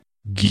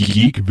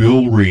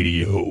Geekville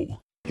Radio.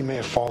 You may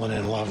have fallen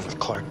in love with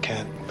Clark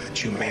Kent,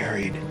 but you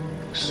married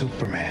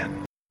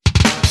Superman.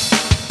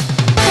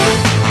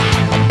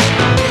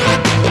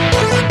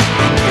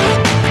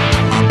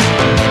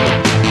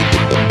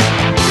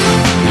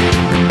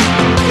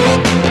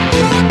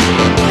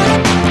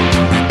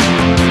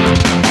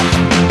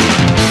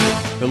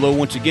 Hello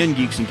once again,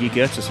 Geeks and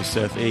Geekettes. This is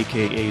Seth,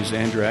 a.k.a.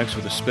 Zandrax,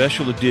 with a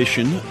special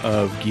edition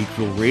of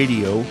Geekville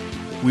Radio.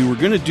 We were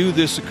going to do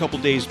this a couple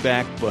days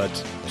back, but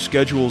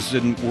schedules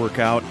didn't work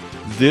out.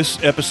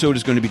 This episode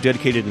is going to be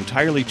dedicated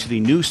entirely to the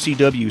new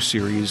CW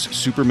series,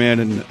 Superman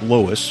and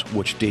Lois,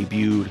 which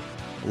debuted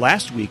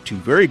last week to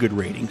very good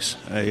ratings.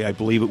 I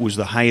believe it was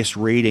the highest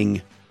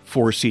rating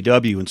for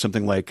CW in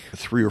something like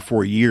 3 or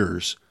 4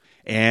 years.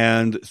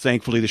 And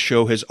thankfully, the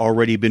show has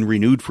already been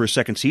renewed for a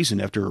second season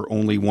after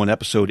only one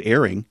episode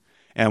airing.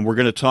 And we're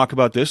going to talk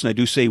about this, and I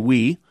do say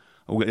we.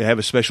 We have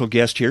a special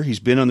guest here.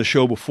 He's been on the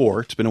show before.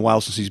 It's been a while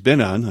since he's been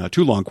on,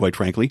 too long, quite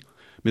frankly.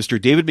 Mr.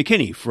 David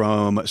McKinney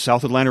from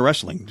South Atlanta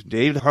Wrestling.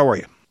 Dave, how are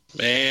you?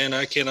 Man,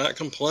 I cannot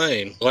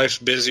complain. Life's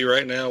busy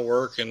right now,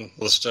 work and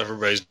the stuff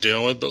everybody's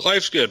dealing with, but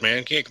life's good,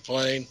 man. Can't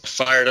complain.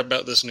 Fired up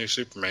about this new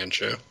Superman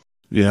show.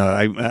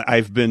 Yeah,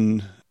 I've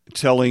been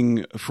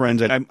telling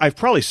friends, and I've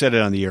probably said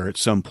it on the air at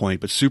some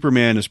point, but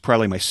Superman is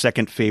probably my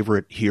second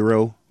favorite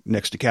hero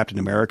next to Captain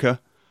America.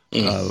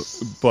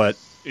 But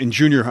in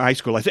junior high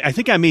school, I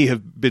think I may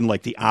have been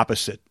like the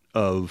opposite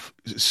of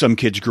some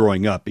kids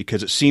growing up,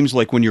 because it seems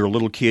like when you're a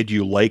little kid,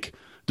 you like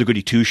the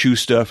goody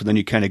two-shoes stuff, and then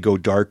you kind of go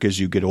dark as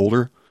you get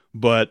older.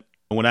 But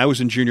when I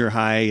was in junior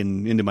high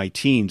and into my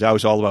teens, I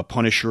was all about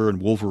Punisher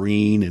and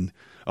Wolverine and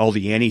all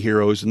the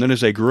anti-heroes. And then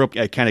as I grew up,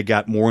 I kind of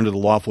got more into the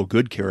lawful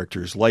good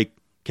characters like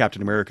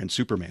Captain America and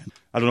Superman.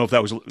 I don't know if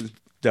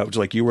that was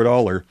like you at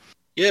all, or...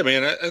 Yeah,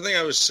 man, I think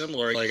I was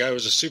similar. Like, I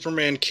was a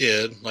Superman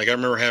kid. Like, I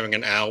remember having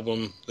an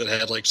album that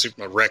had, like,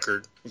 a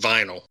record,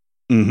 vinyl.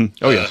 Mm-hmm.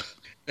 Oh,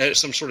 yeah.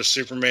 Some sort of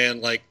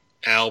Superman, like,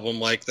 album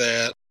like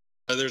that.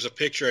 There's a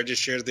picture I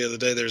just shared the other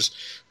day. There's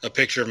a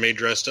picture of me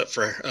dressed up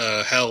for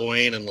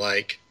Halloween in,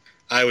 like,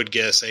 I would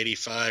guess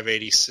 85,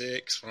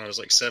 86, when I was,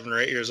 like, 7 or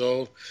 8 years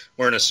old,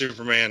 wearing a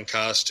Superman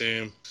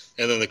costume.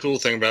 And then the cool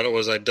thing about it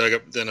was I dug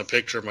up then a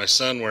picture of my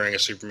son wearing a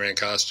Superman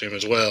costume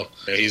as well.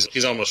 You know,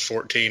 he's almost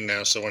 14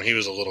 now, so when he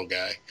was a little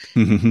guy.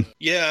 Mm-hmm.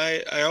 Yeah,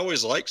 I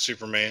always liked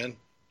Superman.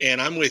 And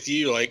I'm with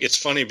you. Like, it's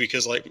funny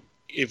because, like,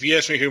 if you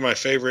ask me who my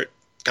favorite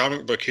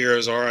comic book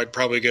heroes are, I'd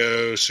probably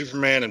go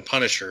Superman and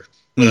Punisher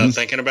without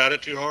thinking about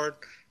it too hard.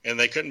 And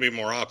they couldn't be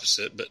more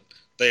opposite, but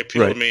they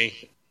appeal to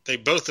me. They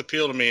both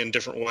appeal to me in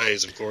different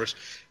ways, of course.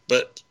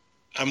 But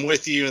I'm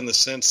with you in the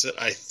sense that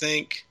I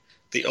think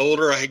the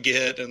older I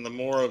get and the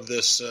more of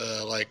this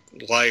like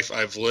life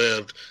I've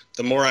lived,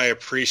 the more I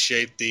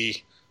appreciate the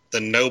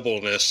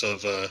nobleness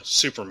of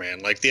Superman.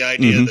 Like the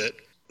idea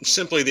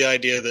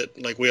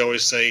that, like we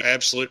always say,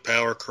 absolute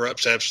power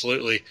corrupts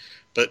absolutely,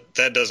 but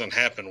that doesn't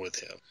happen with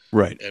him.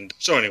 Right. And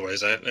so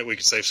anyways, we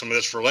can save some of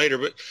this for later,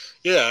 but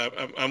yeah,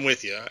 I'm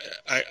with you.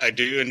 I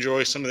do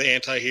enjoy some of the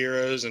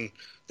anti-heroes and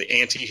the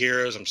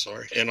anti-heroes,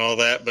 and all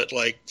that, but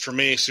like for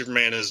me,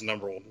 Superman is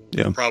number one.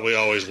 Yeah. Probably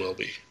always will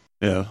be.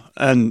 Yeah.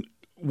 And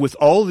with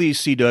all these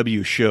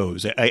CW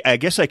shows, I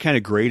guess I kind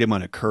of grade them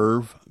on a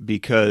curve,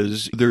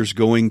 because there's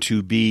going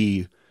to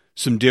be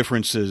some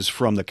differences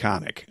from the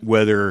comic,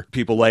 whether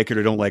people like it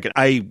or don't like it.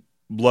 I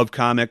love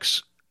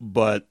comics,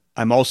 but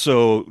I'm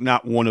also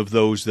not one of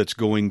those that's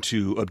going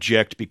to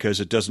object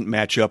because it doesn't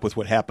match up with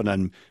what happened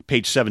on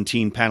page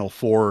 17, panel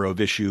 4 of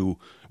issue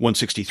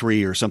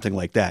 163 or something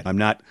like that. I'm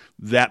not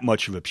that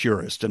much of a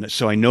purist. And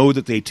so I know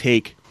that they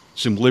take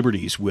some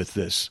liberties with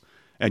this.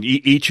 And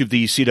each of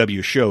these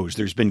CW shows,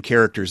 there's been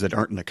characters that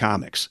aren't in the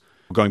comics.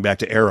 Going back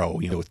to Arrow,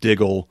 with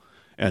Diggle,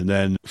 and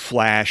then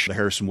Flash, the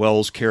Harrison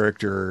Wells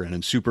character, and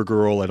then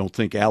Supergirl, I don't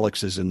think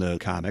Alex is in the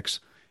comics.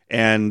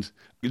 And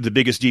the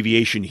biggest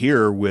deviation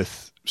here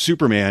with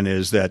Superman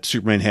is that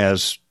Superman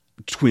has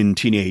twin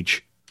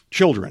teenage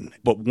children.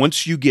 But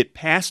once you get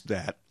past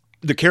that,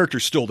 the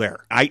character's still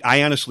there.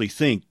 I honestly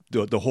think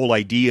the whole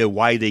idea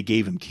why they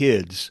gave him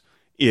kids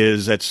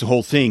is that's the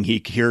whole thing.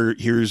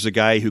 Here's a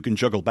guy who can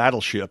juggle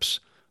battleships,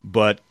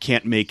 but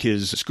can't make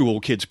his school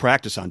kids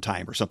practice on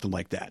time or something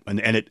like that. And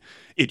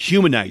it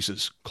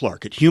humanizes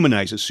Clark. It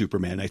humanizes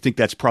Superman. I think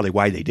that's probably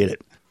why they did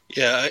it.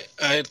 Yeah,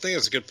 I think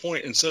that's a good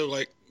point. And so,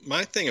 like,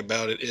 my thing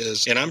about it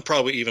is, and I'm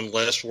probably even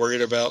less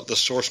worried about the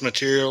source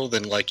material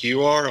than like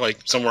you are, like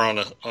somewhere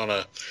on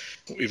a,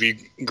 if you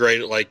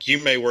grade it, like you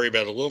may worry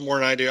about it a little more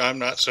than I do. I'm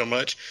not so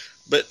much,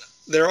 but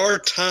there are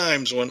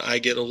times when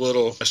I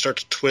start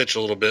to twitch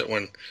a little bit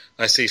when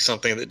I see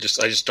something that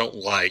I just don't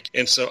like.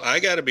 And so I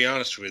got to be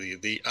honest with you.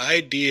 The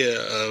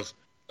idea of,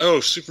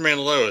 Superman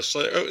and Lois,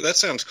 that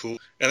sounds cool.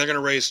 And they're going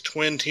to raise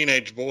twin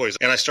teenage boys.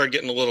 And I started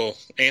getting a little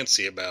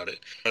antsy about it.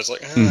 I was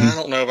like, I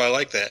don't know if I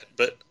like that.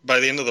 But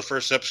by the end of the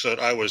first episode,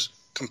 I was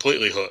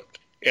completely hooked.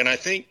 And I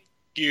think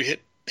you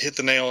hit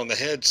the nail on the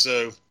head.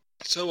 So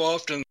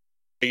often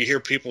you hear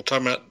people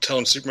talking about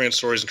telling Superman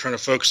stories and trying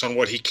to focus on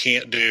what he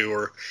can't do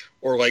or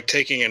or like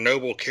taking a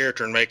noble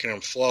character and making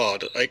him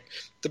flawed. Like,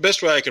 the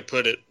best way I could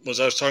put it was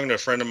I was talking to a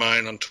friend of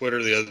mine on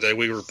Twitter the other day.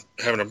 We were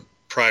having a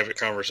private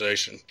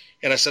conversation,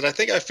 and I said, I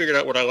think I figured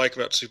out what I like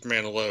about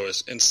Superman and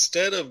Lois.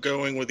 Instead of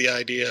going with the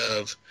idea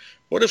of,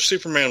 what if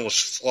Superman was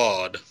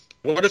flawed?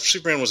 What if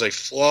Superman was a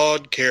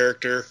flawed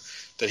character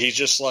that he's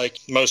just like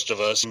most of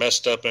us,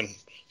 messed up in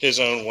his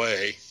own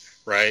way,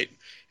 right?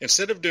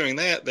 Instead of doing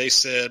that, they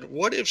said,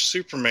 what if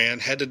Superman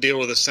had to deal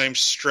with the same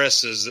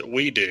stresses that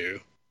we do,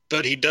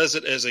 but he does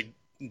it as a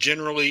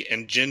generally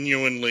and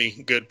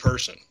genuinely good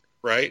person,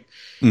 right?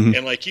 Mm-hmm.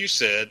 And like you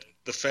said,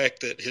 the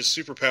fact that his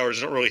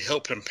superpowers don't really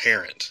help him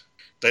parent.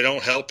 They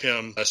don't help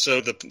him. So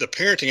the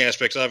parenting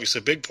aspect is obviously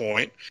a big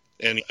point.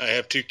 And I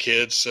have 2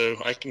 kids, so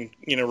I can,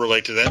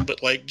 relate to that.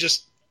 But like,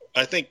 just,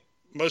 I think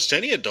most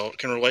any adult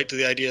can relate to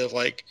the idea of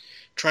like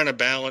trying to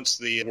balance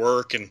the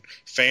work and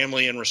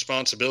family and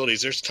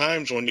responsibilities. There's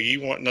times when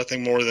you want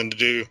nothing more than to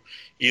do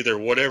either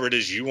whatever it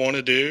is you want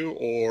to do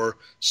or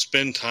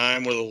spend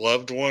time with a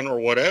loved one or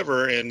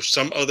whatever, and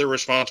some other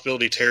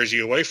responsibility tears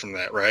you away from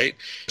that, right?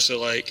 So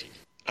like,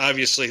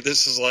 obviously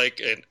this is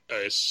like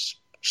a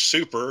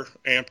super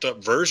amped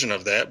up version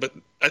of that, but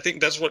I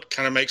think that's what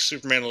kind of makes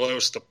Superman and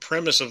Lois, the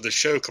premise of the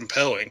show,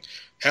 compelling.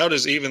 How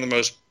does even the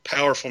most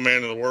powerful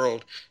man in the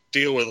world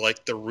deal with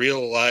like the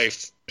real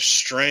life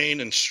strain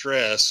and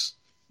stress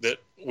that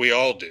we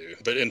all do,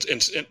 but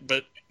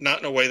but not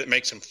in a way that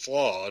makes him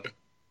flawed,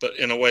 but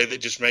in a way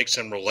that just makes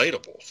him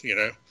relatable,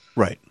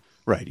 Right.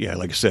 Yeah.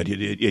 Like I said,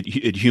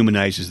 it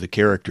humanizes the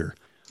character.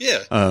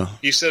 Yeah.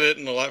 You said it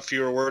in a lot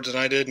fewer words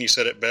than I did, and you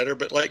said it better,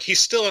 but like, he's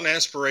still an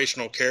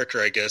aspirational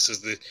character, I guess,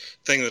 is the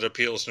thing that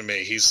appeals to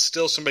me. He's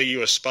still somebody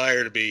you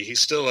aspire to be. He's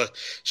still a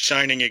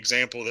shining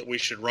example that we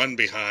should run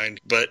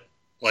behind, but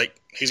like,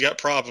 he's got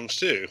problems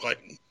too. Like,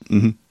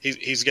 mm-hmm.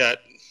 he's got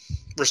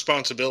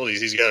responsibilities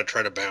he's got to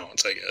try to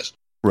balance, I guess.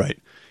 Right.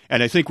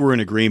 And I think we're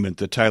in agreement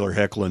that Tyler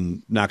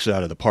Hoechlin knocks it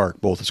out of the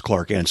park, both as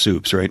Clark and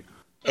Supes, right?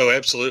 Oh,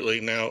 absolutely.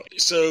 Now,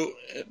 so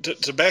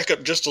to back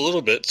up just a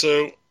little bit,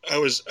 so I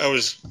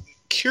was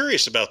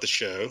curious about the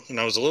show, and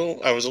I was a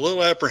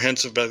little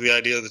apprehensive about the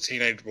idea of the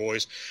teenage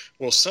boys.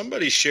 Well,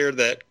 somebody shared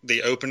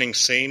the opening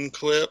scene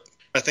clip.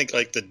 I think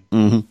like the.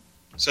 Mm-hmm.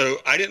 So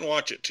I didn't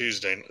watch it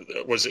Tuesday.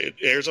 It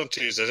airs on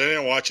Tuesdays. I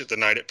didn't watch it the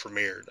night it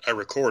premiered. I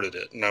recorded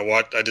it, and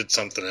I did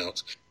something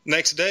else.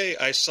 Next day,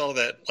 I saw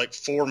that like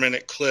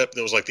 4-minute clip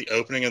that was like the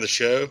opening of the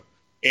show,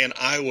 and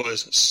I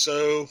was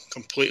so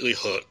completely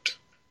hooked.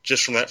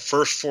 Just from that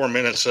first 4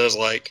 minutes, I was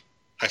like,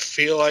 I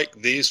feel like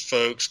these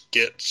folks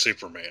get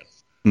Superman.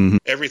 Mm-hmm.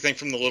 Everything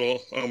from the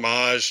little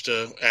homage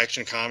to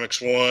Action Comics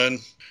 1,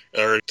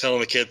 or telling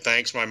the kid,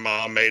 thanks, my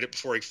mom made it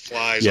before he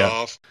flies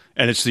off.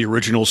 And it's the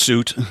original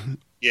suit.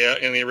 Yeah,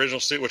 in the original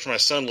suit, which my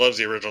son loves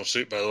the original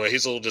suit, by the way.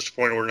 He's a little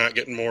disappointed we're not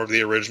getting more of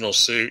the original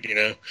suit,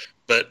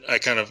 But I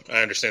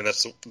understand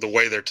that's the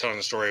way they're telling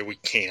the story. We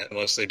can't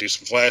unless they do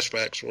some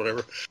flashbacks or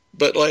whatever.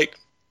 But like,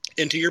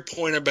 and to your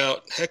point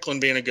about Hoechlin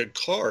being a good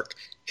Clark,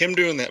 him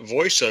doing that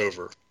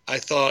voiceover, I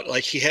thought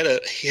like he had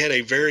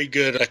a very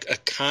good a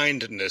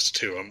kindness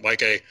to him,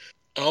 like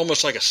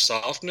almost like a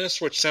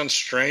softness, which sounds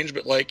strange,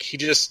 but like he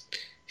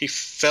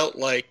felt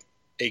like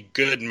a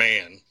good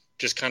man,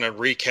 just kind of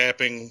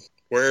recapping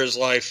where his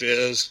life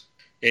is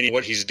and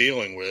what he's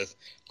dealing with.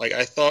 Like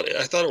I thought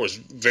it was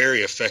very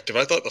effective.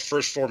 I thought the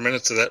first 4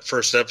 minutes of that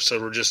first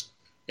episode were just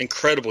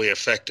incredibly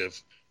effective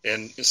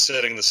in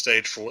setting the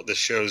stage for what this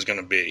show is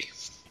going to be.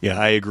 Yeah,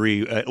 I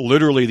agree.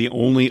 Literally, the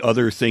only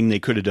other thing they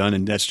could have done,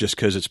 and that's just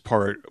because it's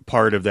part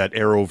of that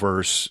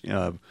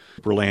Arrowverse,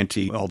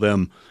 Berlanti, all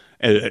them,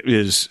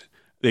 is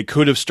they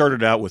could have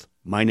started out with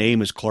 "My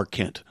name is Clark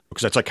Kent,"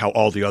 because that's like how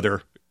all the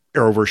other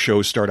Arrowverse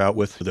shows start out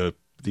with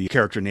the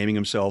character naming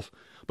himself.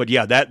 But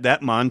yeah, that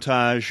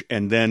montage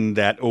and then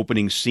that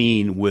opening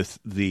scene with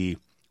the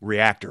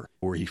reactor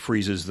where he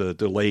freezes the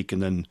lake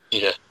and then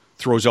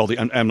throws all the.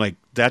 I'm like,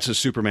 that's as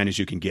Superman as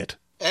you can get.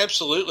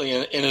 Absolutely,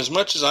 and as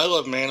much as I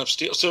love Man of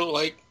Steel, so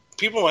like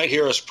people might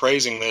hear us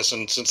praising this,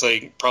 and since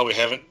they probably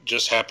haven't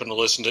just happened to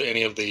listen to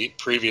any of the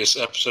previous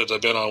episodes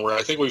I've been on, where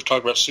I think we've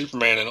talked about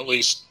Superman in at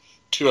least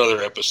 2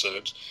 other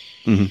episodes.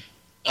 Mm-hmm.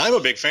 I'm a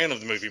big fan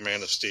of the movie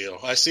Man of Steel.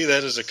 I see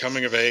that as a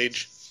coming of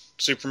age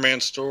Superman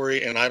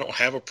story, and I don't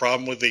have a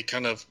problem with the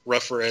kind of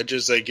rougher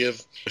edges they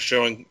give,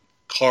 showing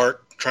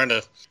Clark trying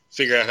to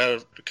figure out how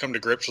to come to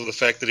grips with the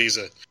fact that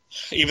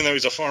even though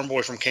he's a farm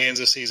boy from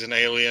Kansas, he's an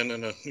alien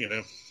in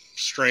a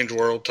strange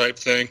world type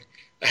thing.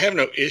 I have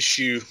no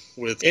issue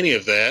with any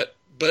of that,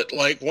 but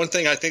like one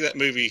thing I think that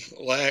movie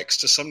lacks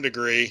to some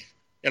degree,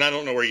 and I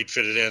don't know where you'd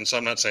fit it in, so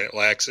I'm not saying it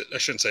lacks it. I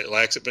shouldn't say it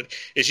lacks it, but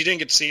is you didn't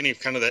get to see any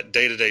kind of that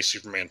day-to-day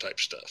Superman type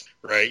stuff,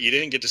 right? You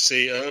didn't get to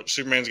see,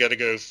 Superman's got to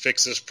go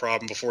fix this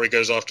problem before he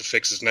goes off to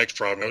fix his next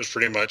problem. It was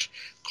pretty much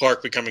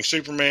Clark becoming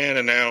Superman,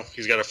 and now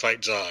he's got to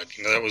fight Zod.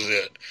 That was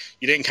it.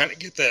 You didn't kind of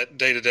get that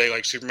day-to-day,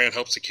 like Superman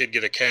helps a kid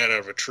get a cat out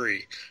of a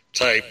tree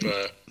type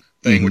thing,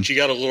 mm-hmm. which you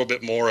got a little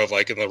bit more of,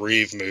 like in the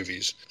Reeve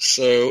movies.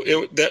 So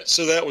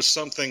that was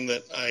something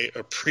that I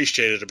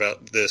appreciated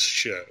about this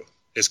show.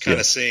 Is kind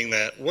of seeing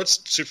that,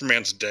 what's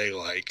Superman's day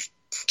like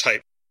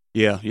type.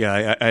 Yeah,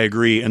 I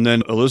agree. And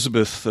then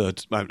Elizabeth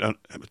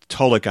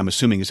Tulloch, I'm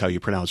assuming is how you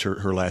pronounce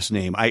her last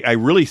name. I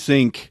really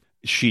think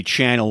she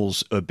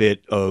channels a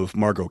bit of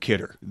Margot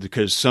Kidder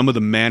because some of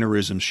the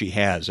mannerisms she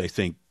has, I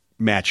think,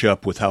 match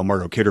up with how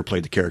Margot Kidder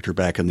played the character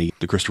back in the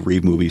Christopher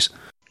Reeve movies.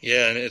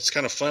 Yeah, and it's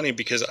kind of funny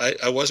because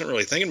I wasn't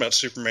really thinking about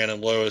Superman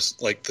and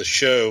Lois, like the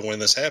show, when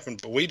this happened,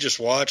 but we just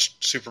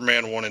watched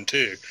Superman 1 and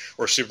 2,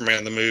 or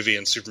Superman the movie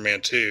and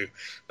Superman 2,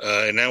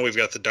 and now we've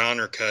got the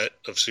Donner cut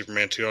of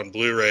Superman 2 on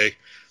Blu-ray,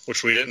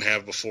 which we didn't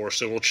have before,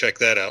 so we'll check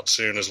that out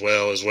soon as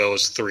well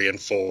as 3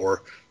 and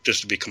 4,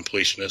 just to be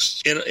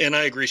completionists. And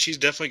I agree, she's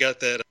definitely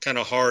got that kind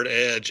of hard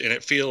edge, and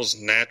it feels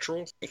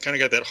natural. It kind of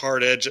got that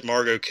hard edge that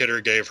Margot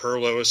Kidder gave her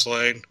Lois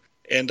Lane.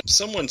 And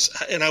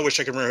and I wish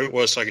I could remember who it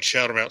was so I could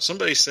shout him out.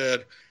 Somebody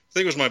said, I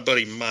think it was my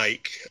buddy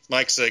Mike.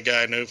 Mike's a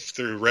guy I know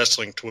through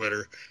wrestling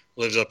Twitter,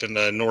 lives up in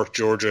North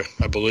Georgia,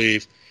 I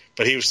believe.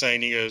 But he was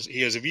saying, he goes,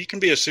 if you can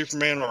be a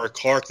Superman or a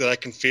Clark that I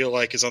can feel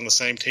like is on the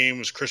same team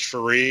as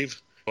Christopher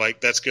Reeve,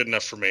 like, that's good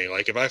enough for me.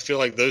 Like, if I feel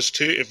like those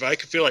two, if I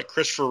could feel like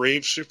Christopher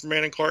Reeve,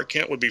 Superman and Clark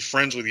Kent, would be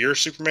friends with your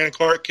Superman and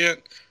Clark Kent,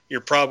 you're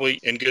probably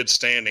in good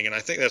standing. And I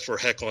think that's where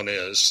Hecklin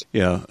is.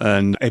 Yeah,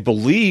 and I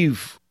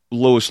believe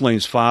Lois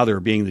Lane's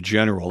father being the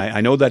general, I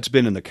know that's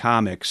been in the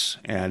comics,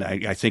 and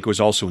I think it was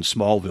also in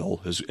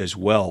Smallville as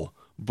well.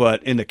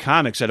 But in the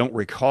comics, I don't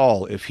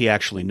recall if he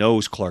actually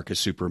knows Clark is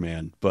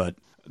Superman. But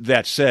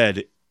that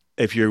said,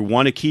 if you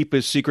want to keep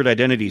his secret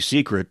identity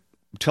secret,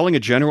 telling a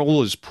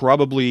general is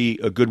probably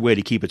a good way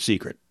to keep it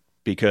secret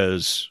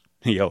because,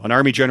 an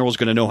army general is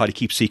going to know how to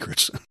keep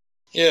secrets.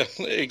 Yeah,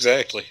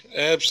 exactly.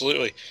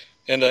 Absolutely.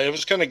 And it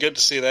was kind of good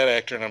to see that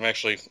actor, and I'm going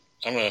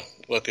to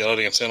let the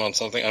audience in on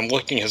something. I'm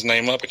looking his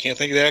name up. I can't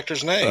think of the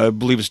actor's name. I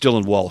believe it's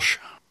Dylan Walsh.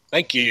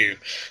 Thank you.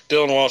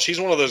 Dylan Walsh. He's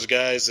one of those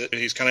guys that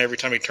he's kind of, every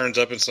time he turns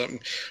up in something,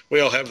 we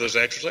all have those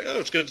actors like, oh,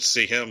 it's good to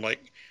see him. Like,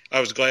 I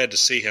was glad to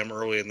see him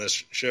early in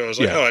this show. I was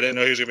like, I didn't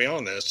know he was going to be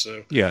on this.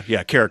 So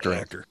Yeah, character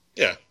actor.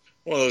 Yeah.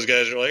 One of those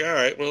guys are like, all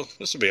right, well,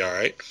 this will be all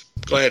right.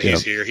 Glad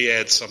he's here. He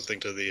adds something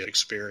to the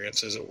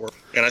experience, as it were.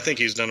 And I think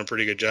he's done a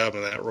pretty good job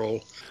in that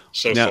role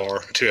so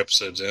far, 2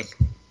 episodes in.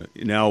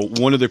 Now,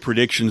 one of the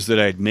predictions that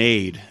I'd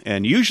made,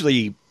 and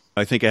usually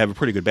I think I have a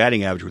pretty good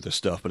batting average with this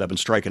stuff, but I've been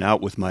striking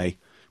out with my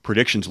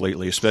predictions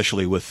lately,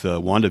 especially with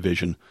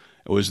WandaVision,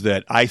 was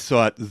that I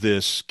thought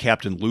this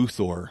Captain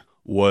Luthor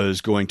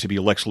was going to be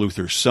Lex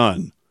Luthor's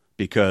son,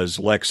 because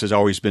Lex has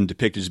always been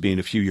depicted as being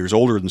a few years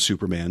older than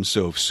Superman,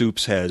 so if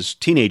Supes has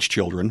teenage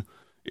children,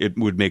 it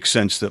would make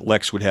sense that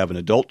Lex would have an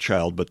adult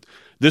child, but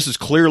this is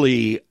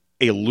clearly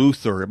a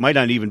Luthor. It might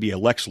not even be a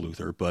Lex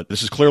Luthor, but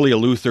this is clearly a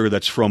Luthor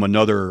that's from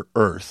another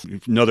Earth,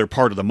 another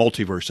part of the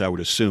multiverse, I would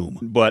assume.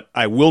 But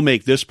I will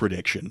make this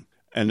prediction,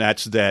 and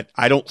that's that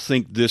I don't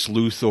think this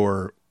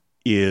Luthor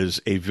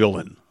is a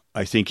villain.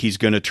 I think he's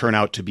going to turn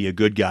out to be a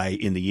good guy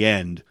in the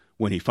end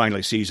when he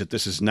finally sees that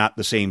this is not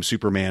the same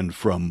Superman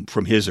from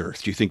his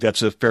Earth. Do you think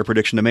that's a fair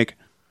prediction to make?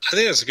 I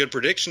think that's a good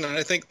prediction.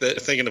 I think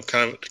that thinking of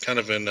kind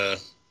of in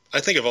I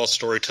think of all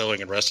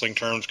storytelling in wrestling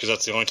terms because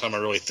that's the only time I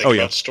really think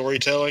about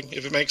storytelling,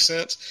 if it makes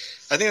sense.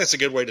 I think that's a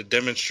good way to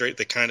demonstrate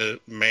the kind of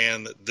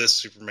man that this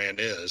Superman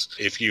is.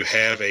 If you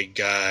have a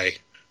guy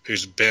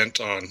who's bent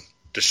on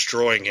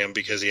destroying him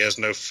because he has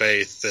no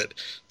faith that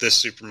this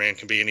Superman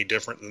can be any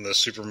different than the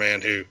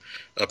Superman who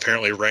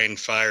apparently rained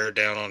fire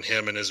down on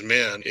him and his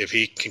men, if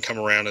he can come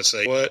around and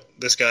say, what,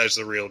 this guy's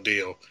the real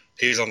deal.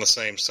 He's on the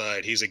same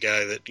side. He's a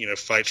guy that,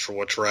 fights for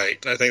what's right.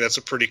 And I think that's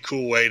a pretty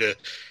cool way to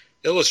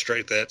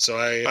illustrate that. So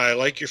I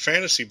like your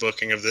fantasy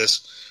booking of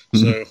this.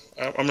 So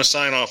I'm going to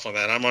sign off on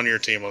that. I'm on your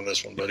team on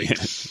this one, buddy.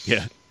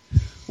 Yeah.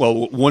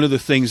 Well, one of the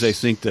things I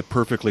think that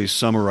perfectly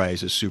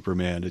summarizes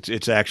Superman,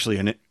 it's actually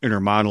an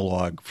inner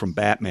monologue from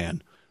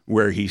Batman,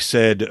 where he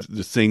said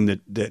the thing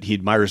that he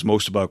admires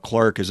most about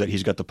Clark is that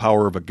he's got the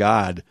power of a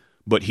god,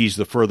 but he's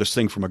the furthest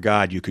thing from a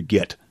god you could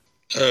get.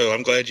 Oh,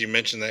 I'm glad you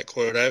mentioned that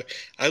quote.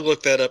 I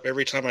look that up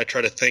every time I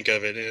try to think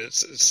of it.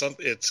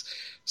 It's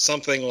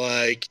something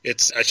like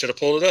I should have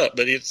pulled it up,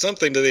 but it's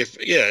something to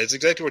it's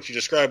exactly what you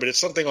described, but it's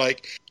something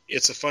like,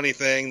 it's a funny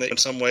thing that in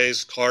some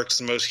ways Clark's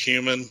the most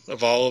human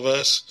of all of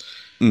us.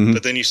 Mm-hmm.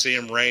 But then you see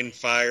him rain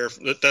fire.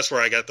 That's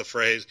where I got the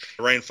phrase,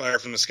 rain fire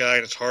from the sky,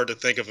 and it's hard to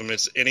think of him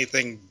as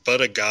anything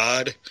but a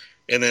god.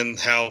 And then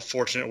how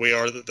fortunate we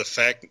are that the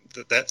fact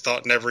that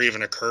thought never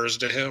even occurs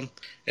to him.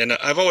 And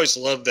I've always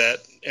loved that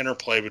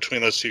interplay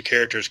between those two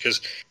characters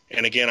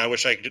and again, I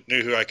wish I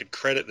knew who I could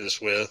credit this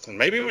with. And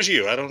maybe it was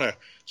you. I don't know.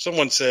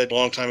 Someone said a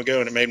long time ago,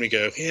 and it made me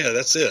go, yeah,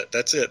 that's it.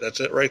 That's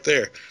it right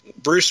there.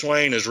 Bruce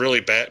Wayne is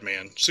really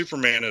Batman.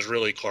 Superman is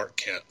really Clark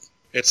Kent.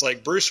 It's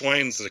like Bruce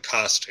Wayne's the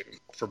costume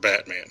for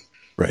Batman.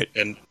 Right.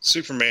 And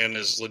Superman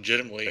is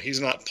legitimately,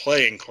 he's not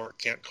playing Clark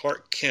Kent.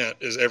 Clark Kent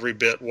is every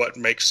bit what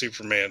makes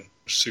Superman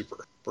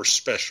super, or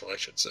special, I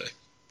should say.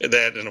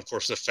 That, and of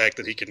course, the fact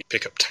that he can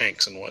pick up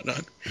tanks and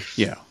whatnot.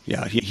 Yeah.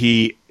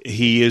 He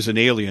is an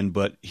alien,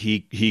 but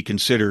he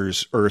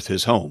considers Earth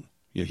his home.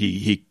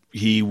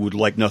 He would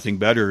like nothing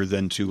better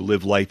than to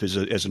live life as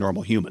a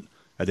normal human.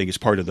 I think it's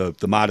part of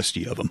the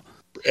modesty of him.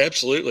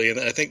 Absolutely, and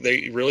I think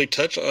they really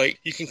touch. Like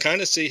you can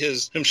kind of see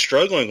him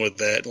struggling with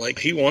that. Like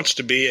he wants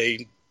to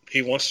be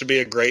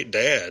a great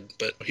dad,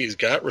 but he's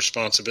got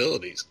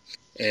responsibilities,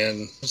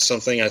 and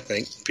something I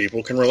think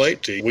people can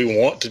relate to. We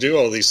want to do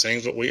all these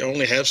things, but we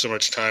only have so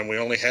much time. We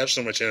only have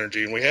so much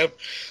energy, and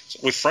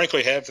we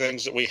frankly have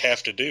things that we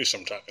have to do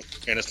sometimes,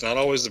 and it's not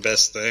always the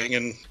best thing.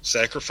 And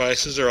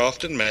sacrifices are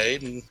often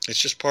made, and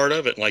it's just part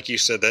of it. And like you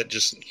said, that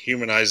just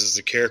humanizes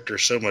the character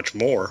so much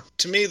more.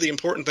 To me, the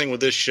important thing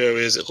with this show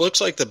is it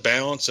looks like the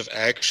balance of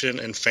action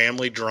and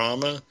family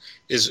drama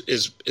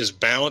is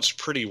balanced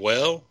pretty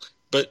well.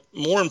 But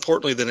more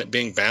importantly than it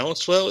being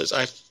balanced well is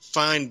I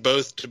find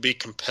both to be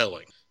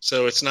compelling.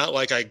 So it's not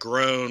like I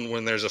groan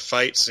when there's a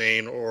fight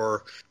scene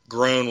or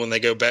groan when they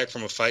go back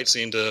from a fight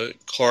scene to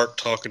Clark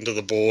talking to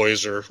the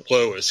boys or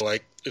Lois.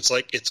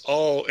 It's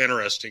all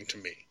interesting to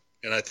me.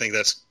 And I think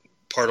that's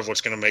part of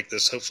what's going to make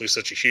this hopefully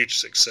such a huge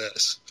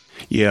success.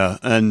 Yeah,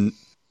 and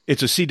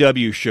it's a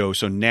CW show,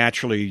 so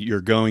naturally you're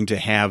going to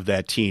have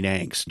that teen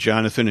angst.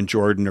 Jonathan and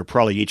Jordan are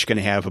probably each going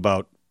to have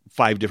about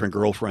 5 different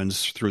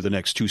girlfriends through the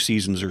next 2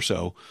 seasons or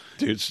so.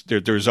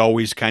 There's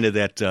always kind of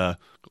that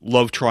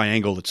love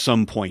triangle at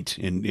some point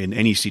in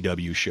any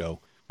CW show.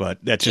 But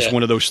that's just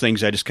one of those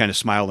things I just kind of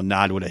smile and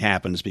nod when it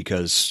happens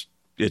because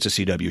it's a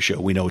CW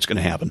show. We know it's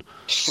going to happen.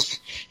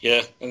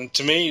 Yeah, and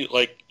to me,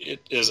 like, it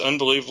is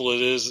unbelievable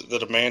it is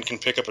that a man can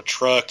pick up a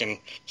truck and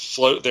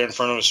float there in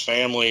front of his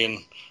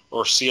family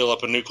or seal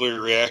up a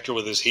nuclear reactor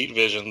with his heat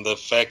vision. The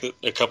fact that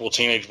a couple of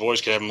teenage boys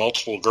could have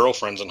multiple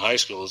girlfriends in high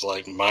school is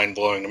like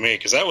mind-blowing to me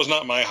because that was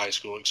not my high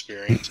school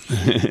experience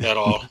at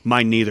all.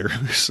 Mine neither.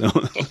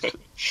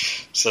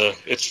 So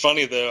it's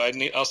funny, though.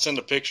 I'll send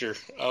a picture.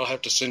 I'll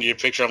have to send you a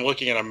picture. I'm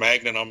looking at a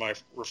magnet on my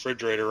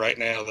refrigerator right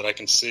now that I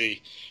can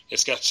see.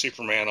 It's got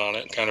Superman on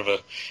it, kind of a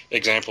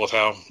example of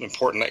how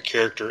important that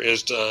character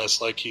is to us.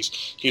 Like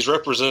he's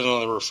represented on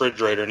the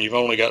refrigerator, and you've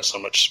only got so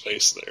much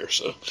space there.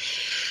 So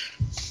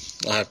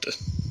I'll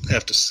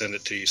have to send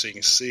it to you so you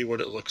can see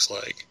what it looks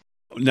like.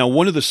 Now,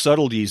 one of the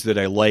subtleties that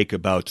I like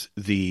about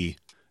the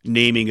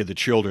naming of the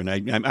children,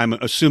 I'm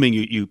assuming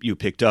you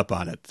picked up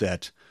on it,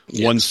 that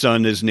one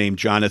son is named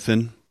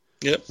Jonathan,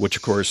 which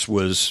of course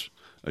was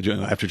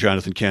after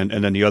Jonathan Kent,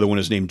 and then the other one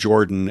is named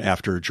Jordan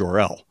after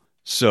Jor-El.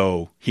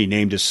 So he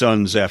named his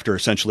sons after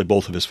essentially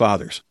both of his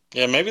fathers.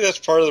 Yeah, maybe that's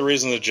part of the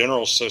reason the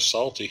general's so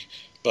salty,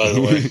 by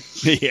the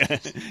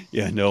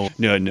way. No,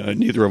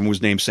 neither of them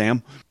was named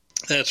Sam.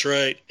 That's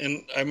right.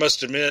 And I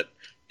must admit,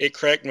 it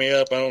cracked me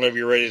up. I don't know if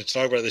you're ready to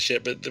talk about this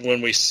yet, but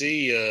when we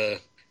see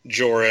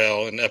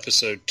Jor-El in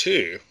episode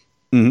 2,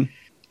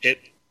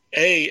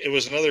 it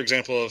was another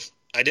example of,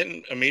 I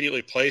didn't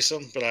immediately place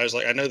him, but I was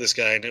like, I know this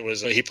guy, and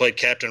he played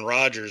Captain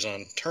Rogers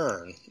on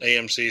Turn,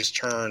 AMC's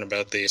Turn,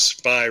 about the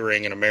spy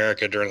ring in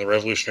America during the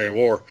Revolutionary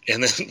War.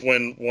 And then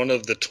when one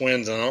of the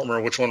twins, and I don't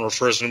remember which one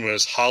refers to him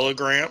as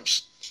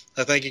hologramps,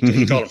 I think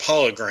he called them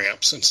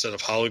hologramps instead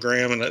of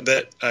hologram, and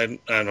that I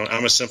don't know.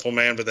 I'm a simple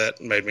man, but that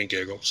made me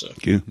giggle. So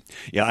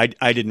yeah,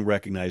 I didn't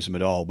recognize him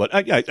at all, but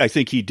I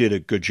think he did a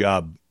good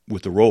job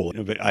with the role.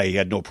 I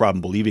had no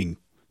problem believing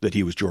that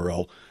he was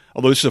Jor-El.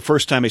 Although this is the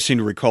first time I seem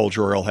to recall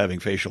Jor-El having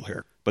facial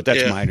hair, but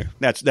that's minor.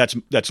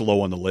 That's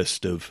low on the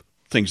list of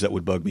things that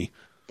would bug me.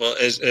 Well,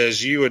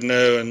 as you would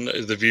know, and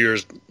the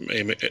viewers,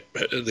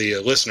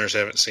 the listeners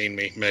haven't seen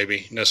me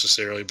maybe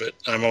necessarily, but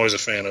I'm always a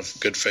fan of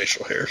good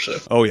facial hair. So.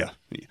 Oh yeah.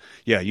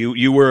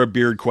 You wear a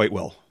beard quite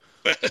well.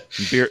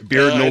 Beard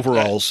and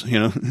overalls, you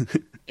know.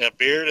 Yeah,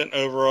 beard and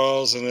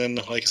overalls, and then,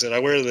 like I said, I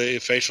wear the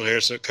facial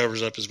hair so it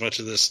covers up as much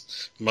of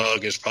this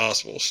mug as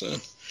possible. So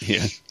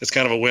yeah, it's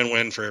kind of a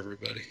win-win for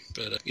everybody.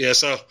 But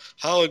so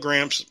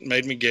holograms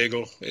made me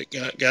giggle.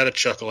 It got a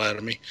chuckle out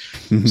of me.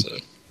 So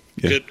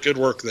good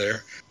work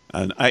there.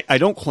 And I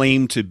don't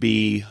claim to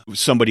be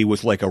somebody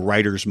with like a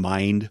writer's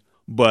mind,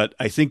 but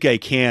I think I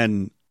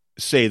can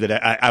say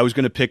that I was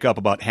going to pick up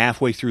about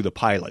halfway through the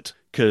pilot.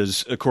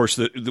 Because, of course,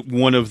 the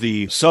one of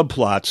the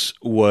subplots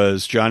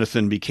was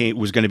Jonathan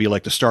was going to be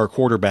like the star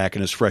quarterback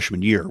in his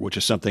freshman year, which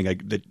is something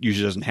that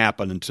usually doesn't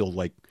happen until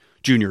like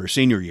junior or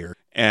senior year.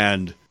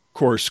 And, of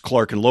course,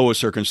 Clark and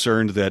Lois are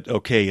concerned that,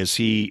 okay, is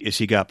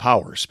he got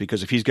powers?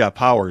 Because if he's got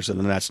powers,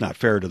 then that's not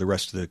fair to the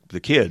rest of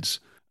the kids.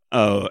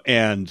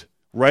 And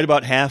right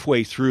about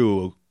halfway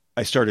through,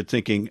 I started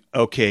thinking,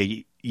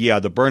 okay, yeah,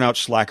 the burnout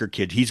slacker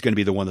kid, he's going to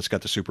be the one that's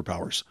got the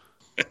superpowers.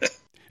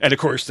 And, of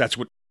course, that's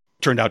what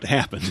turned out to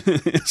happen.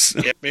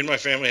 So. Yeah, me and my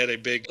family had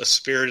a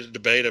spirited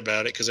debate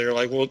about it because they were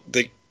like, well,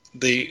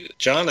 the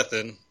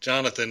Jonathan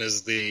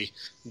is the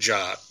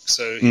jock.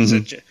 So he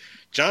said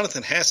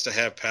Jonathan has to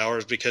have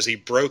powers because he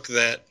broke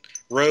that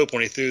rope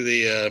when he threw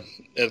the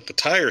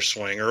tire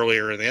swing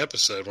earlier in the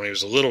episode when he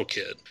was a little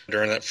kid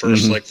during that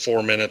first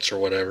 4 minutes or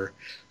whatever.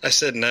 I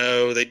said,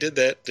 no, they did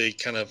that to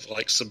kind of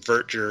like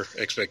subvert your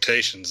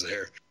expectations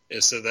there.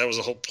 So that was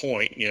the whole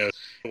point, you know.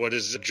 What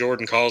is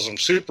Jordan calls him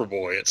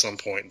Superboy at some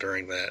point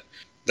during that.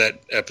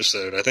 that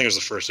episode. I think it was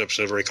the first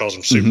episode where he calls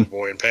him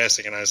Superboy in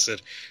passing, and I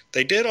said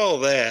they did all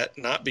that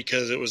not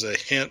because it was a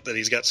hint that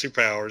he's got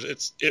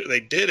superpowers. They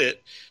did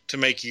it to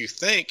make you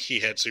think he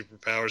had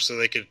superpowers, so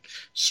they could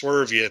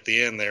swerve you at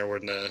the end there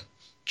when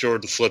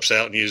Jordan flips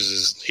out and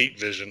uses heat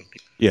vision.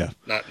 Yeah,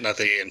 not that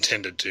he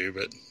intended to,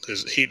 but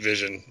his heat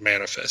vision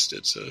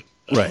manifested. So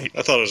right,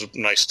 I thought it was a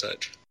nice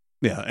touch.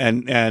 Yeah,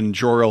 and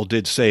Jor-El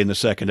did say in the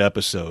second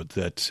episode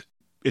that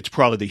it's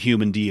probably the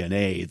human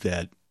DNA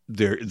that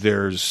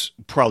there's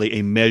probably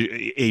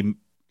a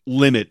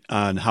limit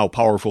on how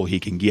powerful he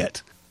can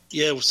get.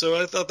 Yeah,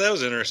 so I thought that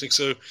was interesting.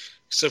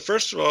 So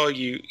first of all,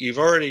 you've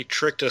already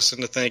tricked us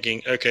into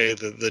thinking, okay,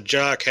 the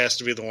jock has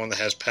to be the one that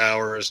has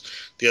powers.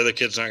 The other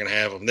kid's not going to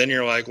have them. Then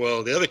you're like,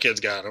 well, the other kid's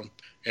got them.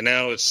 And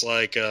now it's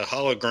like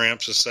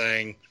Hologramps is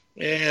saying,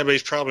 yeah, but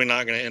he's probably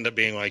not going to end up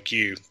being like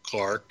you,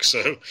 Clark.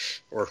 So,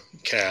 or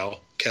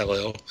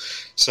Kal-El.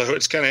 So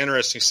it's kind of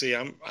interesting to see.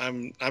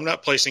 I'm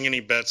not placing any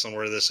bets on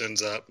where this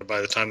ends up by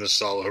the time this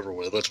is all over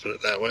with. Let's put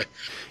it that way.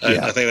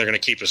 Yeah. I think they're going to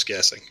keep us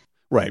guessing.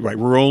 Right.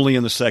 We're only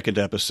in the second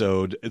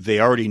episode. They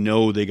already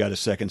know they got a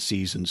second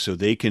season, so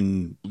they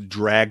can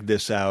drag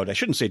this out. I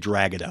shouldn't say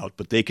drag it out,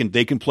 but they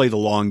can play the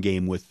long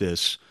game with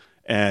this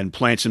and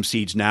plant some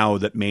seeds now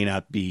that may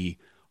not be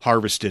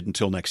harvested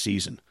until next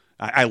season.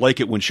 I like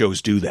it when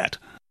shows do that.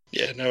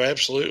 Yeah, no,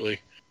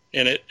 absolutely.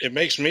 And it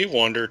makes me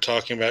wonder,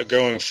 talking about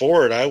going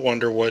forward, I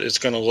wonder what it's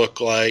going to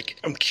look like.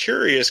 I'm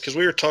curious, because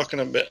we were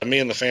talking about, me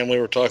and the family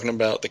were talking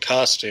about the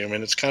costume,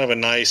 and it's kind of a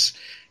nice,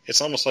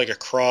 it's almost like a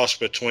cross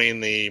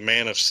between the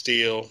Man of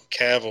Steel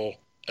Cavill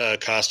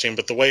costume,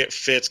 but the way it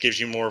fits gives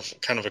you more of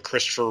kind of a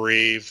Christopher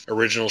Reeve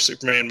original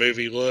Superman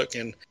movie look.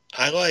 And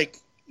I like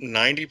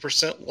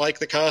 90% like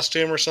the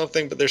costume or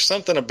something, but there's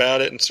something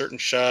about it in certain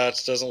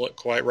shots doesn't look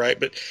quite right.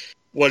 But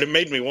what it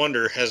made me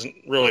wonder has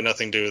really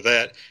nothing to do with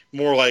that.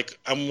 More like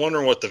I'm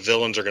wondering what the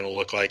villains are going to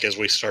look like as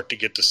we start to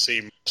get to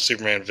see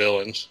Superman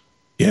villains.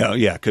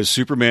 Yeah, because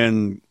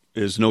Superman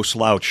is no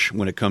slouch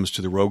when it comes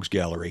to the Rogues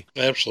Gallery.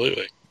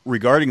 Absolutely.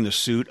 Regarding the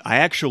suit, I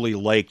actually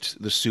liked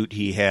the suit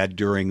he had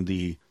during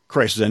the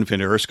Crisis on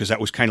Infinite Earths, because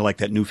that was kind of like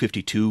that New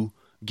 52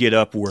 get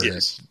up where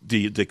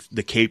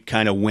the cape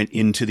kind of went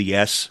into the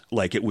S,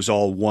 like it was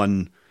all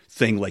one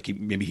thing. Like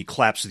maybe he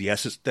claps the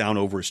S down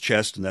over his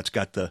chest, and that's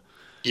got the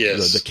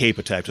cape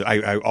attached.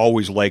 I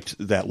always liked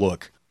that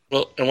look.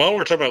 Well, and while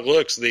we're talking about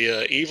looks,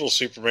 the evil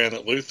Superman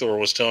that Luthor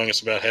was telling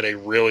us about had a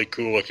really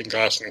cool looking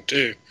costume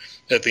too.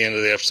 At the end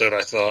of the episode,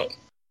 I thought.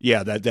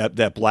 Yeah,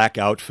 that black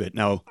outfit.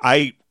 Now,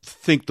 I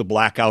think the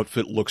black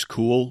outfit looks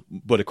cool,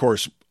 but of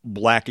course,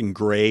 black and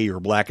gray or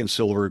black and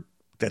silver,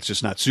 that's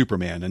just not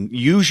Superman. And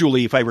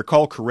usually, if I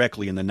recall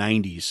correctly, in the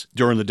 90s,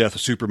 during the Death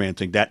of Superman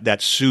thing,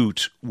 that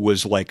suit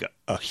was like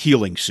a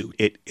healing suit.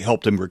 It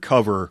helped him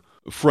recover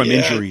from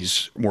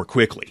injuries more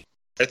quickly.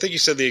 I think you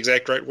said the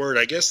exact right word.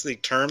 I guess the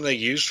term they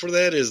used for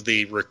that is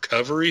the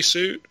recovery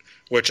suit,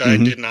 which I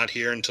did not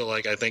hear until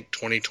I think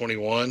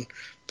 2021.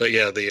 But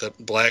yeah, the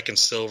black and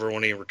silver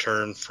when he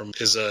returned from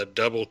his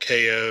double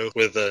KO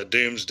with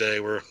Doomsday,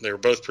 where they were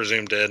both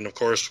presumed dead. And of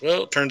course,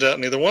 well, it turns out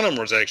neither one of them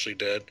was actually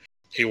dead.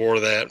 He wore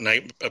that,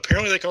 and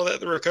apparently they call that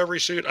the recovery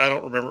suit. I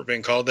don't remember it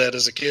being called that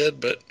as a kid,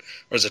 but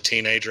or as a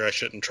teenager. I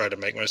shouldn't try to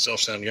make myself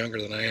sound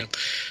younger than I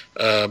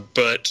am.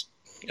 But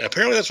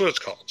apparently that's what it's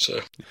called. So,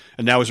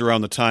 and that was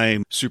around the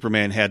time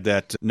Superman had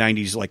that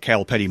 90s like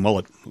Cal Petty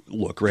mullet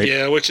look, right?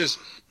 Yeah, which is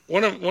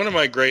one of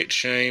my great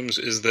shames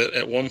is that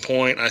at one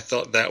point I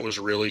thought that was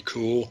really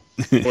cool.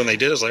 When they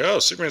did, I was like, oh,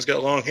 Superman's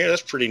got long hair.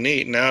 That's pretty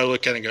neat. And now I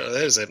look at it and go,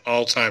 that is an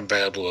all-time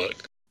bad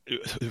look.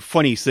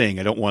 Funny thing,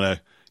 I don't want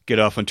to get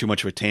off on too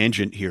much of a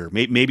tangent here.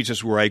 Maybe it's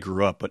just where I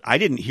grew up, but I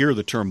didn't hear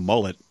the term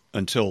mullet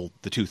until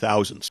the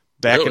 2000s.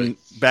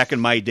 Back in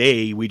my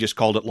day, we just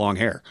called it long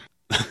hair.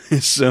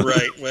 So.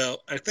 Right. Well,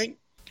 I think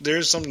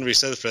there's something to be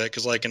said for that,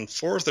 because like in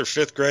 4th or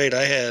 5th grade,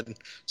 I had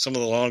some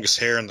of the longest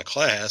hair in the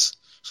class,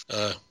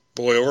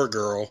 boy or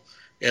girl,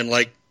 and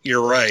like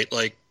you're right,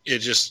 like it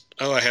just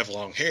I have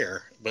long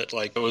hair, but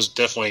like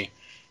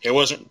it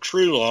wasn't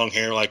true long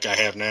hair like I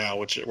have now,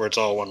 where it's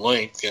all one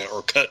length,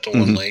 or cut to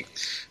one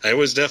length. It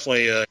was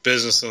definitely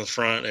business in the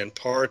front and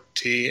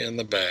party in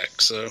the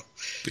back. So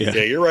yeah,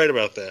 you're right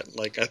about that.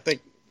 Like I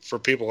think for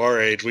people our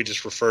age, we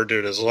just referred to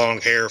it as long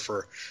hair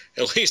for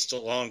at least a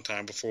long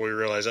time before we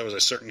realized that was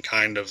a certain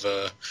kind of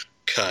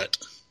cut.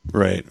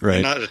 Right.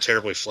 And not a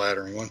terribly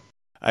flattering one.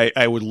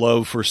 I would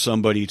love for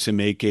somebody to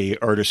make a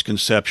artist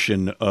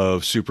conception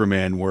of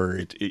Superman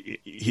where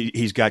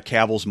he's got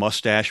Cavill's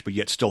mustache, but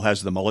yet still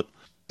has the mullet.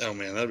 Oh,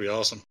 man, that'd be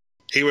awesome.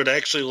 He would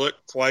actually look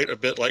quite a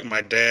bit like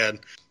my dad.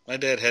 My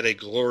dad had a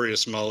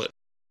glorious mullet.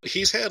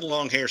 He's had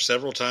long hair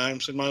several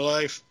times in my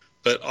life,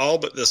 but all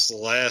but this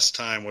last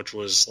time, which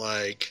was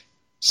like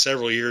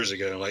several years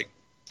ago, like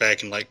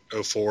back in like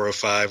 04,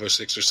 05,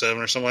 06, or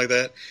 07 or something like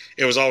that,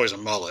 it was always a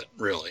mullet,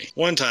 really.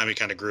 One time he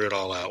kind of grew it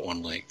all out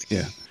one length.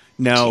 Yeah.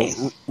 Now,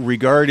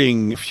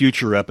 regarding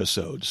future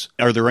episodes,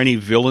 are there any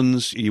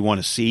villains you want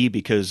to see?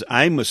 Because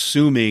I'm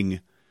assuming,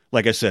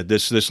 like I said,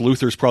 this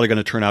Luthor's probably going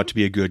to turn out to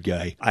be a good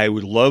guy. I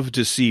would love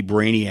to see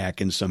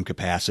Brainiac in some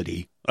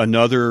capacity.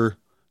 another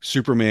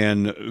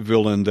Superman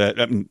villain that,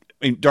 I mean,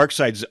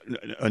 Darkseid's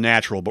a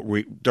natural, but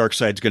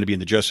Darkseid's going to be in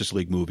the Justice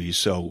League movies,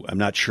 so I'm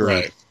not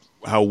sure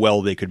how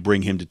well they could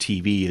bring him to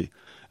TV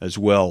as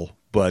well.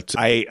 But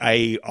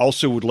I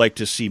also would like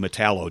to see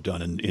Metallo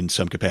done in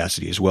some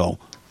capacity as well.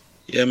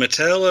 Yeah,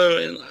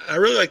 Metallo, and I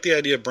really like the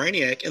idea of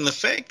Brainiac, and the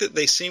fact that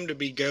they seem to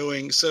be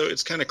going, so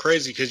it's kind of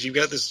crazy because you've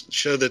got this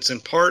show that's in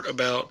part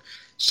about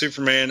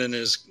Superman and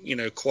his,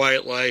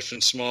 quiet life in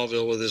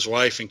Smallville with his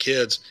wife and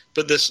kids,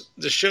 but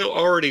the show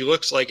already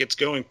looks like it's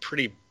going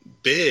pretty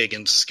big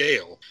in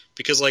scale,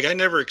 because I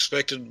never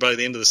expected by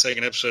the end of the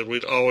second episode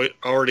we'd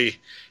already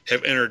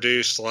have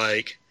introduced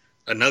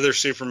another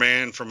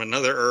Superman from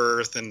another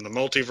Earth and the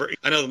multiverse.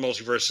 I know the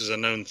multiverse is a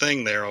known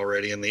thing there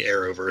already in the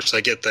Arrowverse.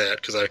 I get that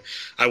because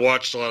I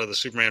watched a lot of the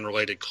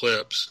Superman-related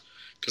clips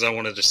because I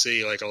wanted to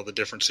see all the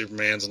different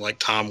Supermans and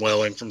Tom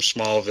Welling from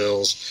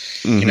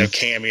Smallville's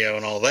cameo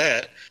and all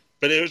that.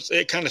 But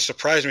it kind of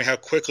surprised me how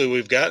quickly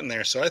we've gotten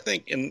there. So I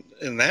think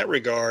in that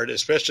regard,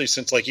 especially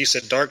since, like you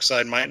said,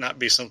 Darkseid might not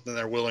be something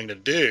they're willing to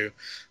do,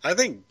 I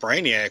think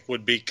Brainiac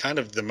would be kind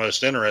of the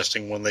most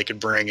interesting one they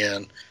could bring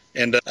in.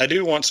 And I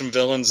do want some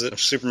villains that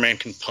Superman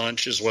can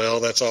punch as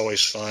well. That's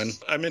always fun.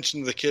 I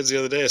mentioned to the kids the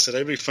other day, I said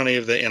it'd be funny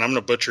if and I'm going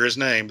to butcher his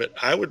name, but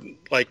I would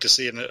like to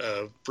see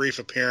a brief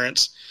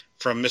appearance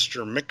from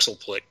Mr.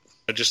 Mxyzptlk,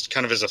 just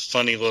kind of as a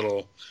funny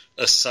little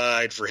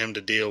aside for him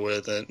to deal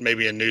with, and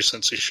maybe a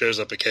nuisance who shows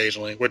up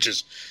occasionally, which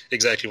is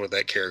exactly what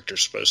that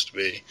character's supposed to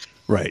be.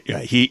 Right. Yeah.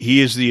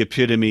 He is the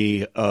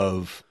epitome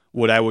of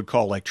what I would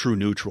call true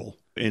neutral,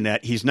 in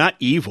that he's not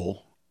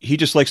evil. He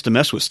just likes to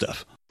mess with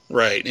stuff.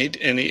 Right,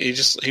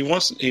 he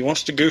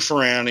wants to goof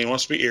around. He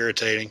wants to be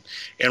irritating.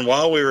 And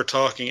while we were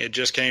talking, it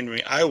just came to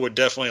me. I would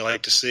definitely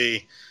like to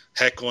see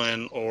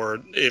Hecklin,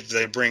 or if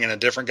they bring in a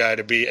different guy,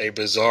 to be a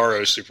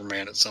Bizarro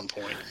Superman at some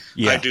point.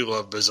 Yeah. I do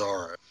love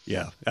Bizarro.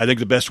 Yeah, I think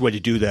the best way to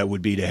do that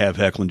would be to have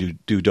Hecklin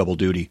do double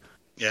duty.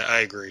 Yeah,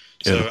 I agree.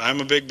 So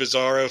I'm a big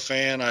Bizarro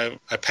fan.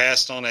 I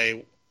passed on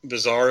a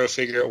Bizarro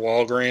figure at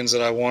Walgreens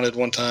that I wanted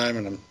one time,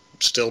 and I'm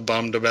still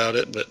bummed about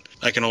it. But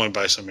I can only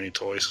buy so many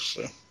toys,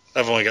 so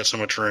I've only got so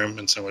much room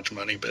and so much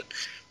money. But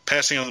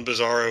passing on the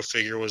Bizarro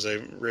figure was a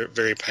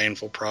very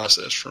painful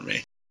process for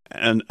me.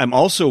 And I'm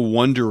also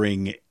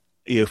wondering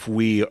if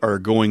we are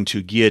going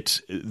to get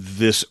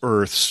this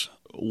Earth's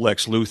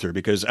Lex Luthor,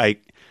 because I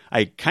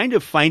kind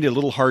of find it a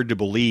little hard to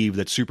believe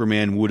that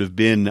Superman would have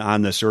been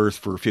on this Earth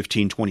for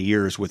 15, 20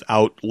 years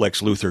without Lex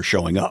Luthor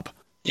showing up.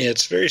 Yeah,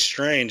 it's very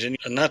strange. And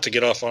not to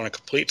get off on a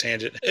complete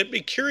tangent, it'd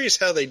be curious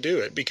how they do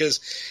it, because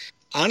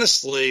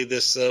honestly,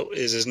 this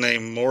is his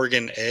name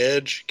Morgan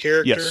Edge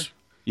character? Yes.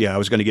 Yeah, I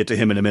was going to get to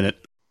him in a minute.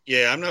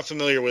 Yeah, I'm not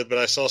familiar with, but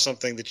I saw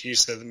something that you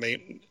said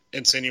that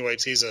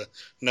insinuates he's a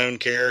known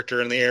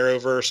character in the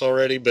Arrowverse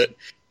already, but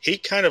he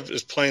kind of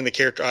is playing the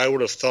character I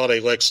would have thought a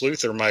Lex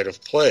Luthor might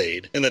have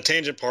played. And the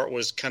tangent part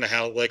was kind of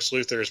how Lex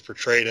Luthor is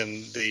portrayed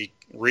in the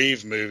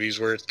Reeve movies,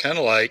 where it's kind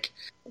of like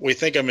we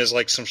think of him as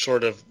some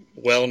sort of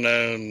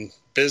well-known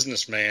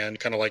businessman,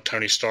 kind of like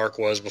Tony Stark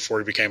was before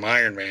he became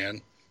Iron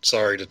Man.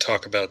 Sorry to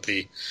talk about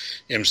the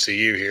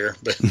MCU here,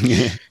 but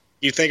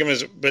you think of him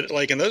as, but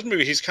in those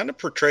movies, he's kind of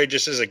portrayed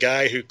just as a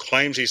guy who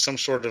claims he's some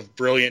sort of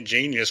brilliant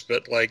genius,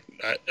 but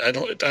I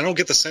don't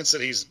get the sense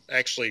that he's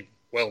actually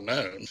well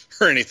known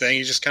or anything.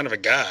 He's just kind of a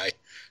guy.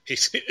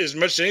 He's, as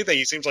much as anything,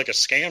 he seems like a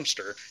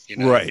scamster,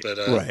 Right. But,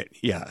 right.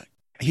 Yeah.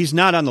 He's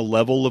not on the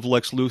level of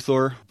Lex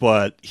Luthor,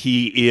 but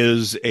he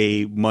is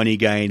a money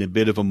guy and a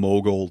bit of a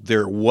mogul.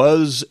 There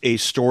was a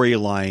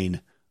storyline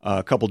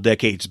a couple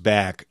decades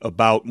back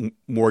about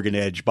Morgan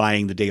Edge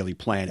buying the Daily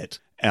Planet.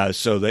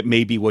 So that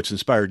may be what's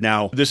inspired.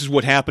 Now, this is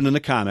what happened in the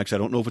comics. I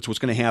don't know if it's what's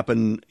going to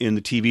happen in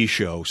the TV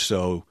show.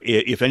 So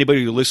if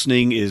anybody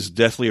listening is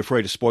deathly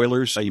afraid of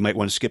spoilers, you might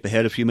want to skip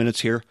ahead a few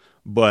minutes here.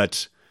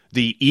 But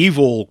the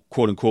evil,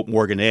 quote-unquote,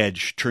 Morgan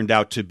Edge turned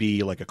out to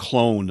be like a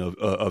clone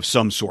of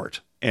some sort.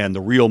 And the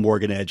real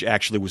Morgan Edge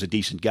actually was a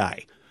decent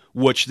guy,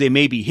 which they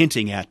may be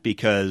hinting at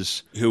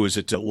because,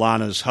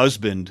 Lana's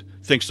husband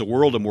thinks the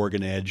world of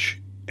Morgan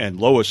Edge, and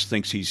Lois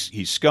thinks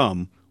he's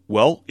scum.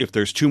 Well, if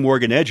there's two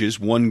Morgan Edges,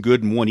 one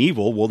good and one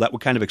evil, well, that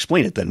would kind of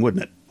explain it then,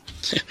 wouldn't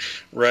it?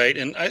 Right.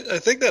 And I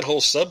think that whole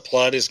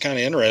subplot is kind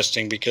of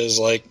interesting because,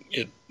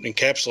 it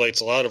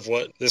encapsulates a lot of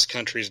what this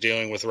country is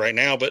dealing with right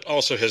now, but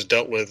also has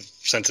dealt with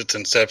since its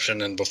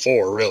inception and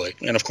before, really.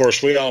 And, of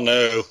course, we all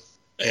know,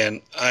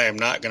 and I am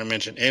not going to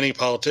mention any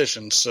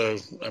politicians, so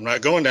I'm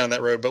not going down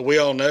that road, but we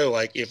all know,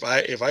 if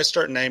I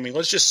start naming,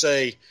 let's just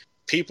say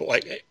people,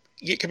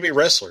 it can be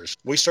wrestlers.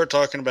 We start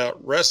talking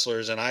about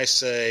wrestlers, and I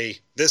say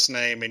this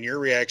name, and your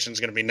reaction is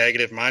going to be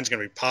negative. Mine's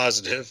going to be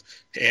positive.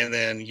 And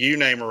then you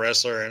name a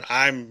wrestler, and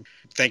I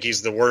think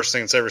he's the worst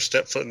thing that's ever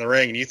stepped foot in the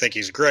ring, and you think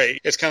he's great.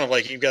 It's kind of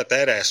like you've got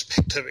that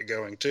aspect of it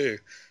going too.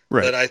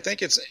 Right. But I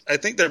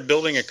think they're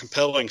building a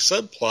compelling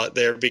subplot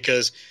there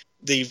because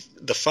the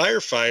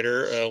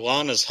firefighter,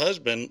 Lana's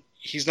husband,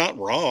 he's not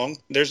wrong.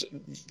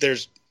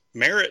 There's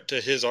merit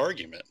to his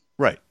argument.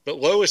 Right. But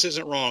Lois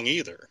isn't wrong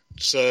either.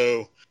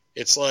 So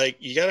it's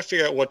you got to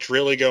figure out what's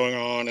really going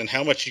on and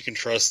how much you can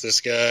trust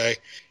this guy.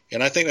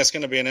 And I think that's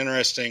going to be an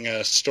interesting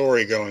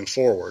story going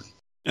forward.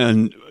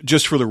 And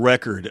just for the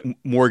record,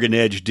 Morgan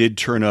Edge did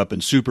turn up in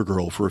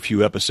Supergirl for a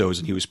few episodes,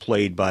 and he was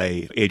played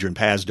by Adrian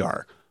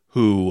Pasdar,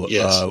 who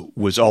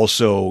was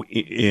also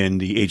in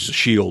the Agents of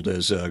S.H.I.E.L.D.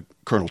 as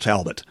Colonel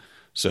Talbot.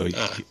 So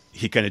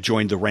he kind of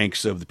joined the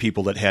ranks of the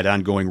people that had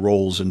ongoing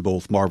roles in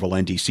both Marvel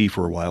and DC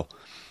for a while.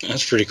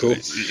 That's pretty cool.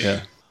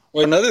 Yeah.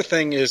 Well, another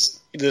thing is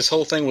this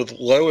whole thing with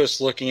Lois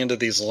looking into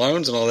these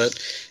loans and all that.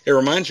 It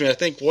reminds me, I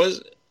think,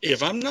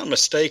 if I'm not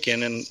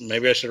mistaken, and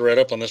maybe I should have read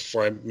up on this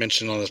before I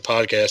mentioned on this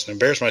podcast and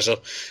embarrass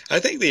myself, I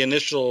think the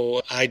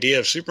initial idea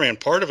of Superman,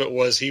 part of it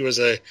was he was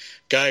a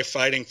guy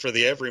fighting for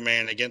the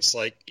everyman against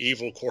like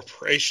evil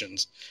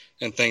corporations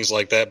and things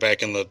like that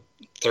back in the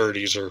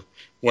 30s or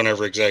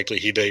whenever exactly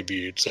he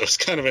debuted. So it's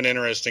kind of an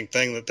interesting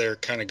thing that they're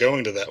kind of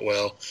going to that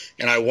well.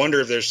 And I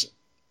wonder if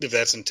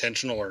that's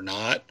intentional or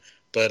not.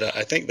 But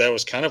I think that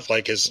was kind of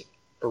like his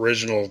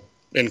original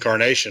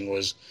incarnation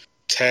was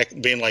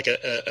being like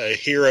a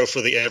hero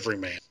for the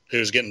everyman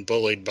who's getting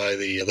bullied by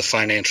the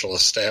financial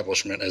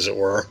establishment, as it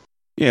were.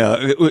 Yeah,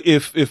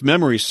 if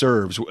memory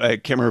serves, I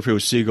can't remember if it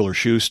was Siegel or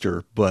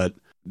Schuster, but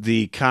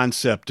the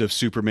concept of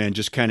Superman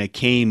just kind of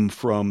came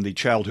from the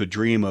childhood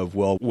dream of,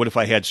 well, what if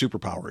I had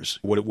superpowers?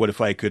 What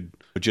if I could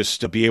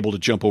just be able to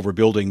jump over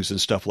buildings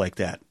and stuff like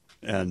that?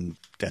 And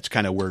that's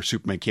kind of where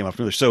Superman came off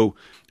from there. So,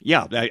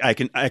 yeah, I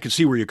can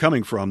see where you're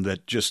coming from,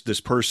 that just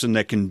this person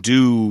that can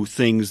do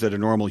things that a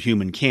normal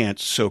human can't,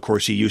 so of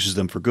course he uses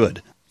them for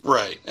good.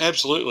 Right,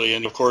 absolutely.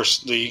 And of course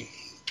the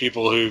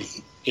people who,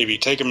 if you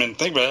take them and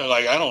think about it,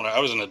 like, I don't know, I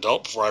was an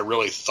adult before I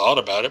really thought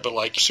about it, but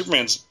like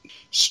Superman's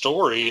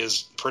story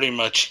is pretty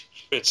much,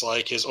 it's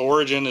like his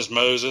origin is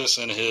Moses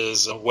and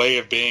his way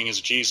of being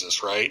is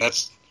Jesus, right?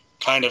 That's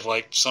kind of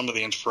like some of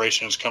the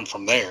inspiration has come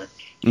from there,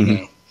 you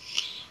know.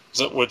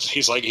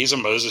 He's a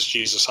Moses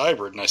Jesus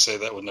hybrid, and I say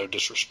that with no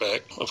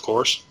disrespect, of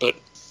course, but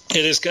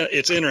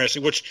it's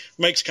interesting, which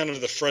makes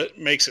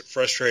makes it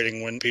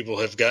frustrating when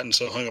people have gotten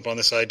so hung up on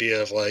this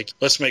idea of like,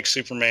 let's make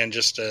Superman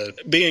just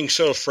being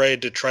so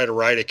afraid to try to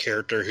write a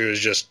character who is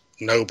just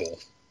noble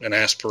and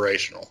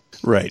aspirational.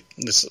 Right.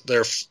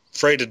 They're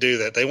afraid to do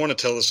that. They want to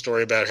tell the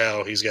story about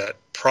how he's got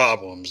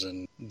problems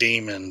and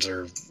demons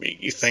or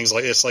things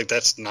like this. Like,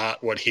 that's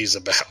not what he's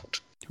about.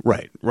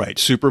 Right.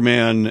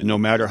 Superman, no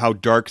matter how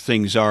dark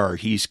things are,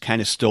 he's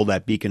kind of still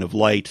that beacon of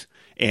light.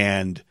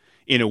 And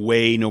in a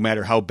way, no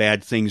matter how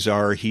bad things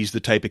are, he's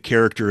the type of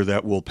character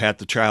that will pat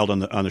the child on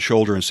the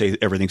shoulder and say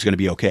everything's going to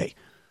be okay.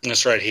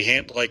 That's right.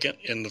 He like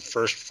in the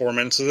first 4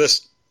 minutes of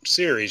this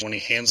series, when he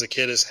hands the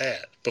kid his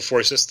hat, before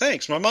he says,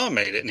 "Thanks, my mom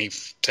made it," and he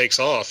takes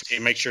off, he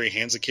makes sure he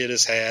hands the kid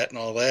his hat and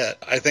all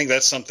that. I think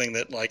that's something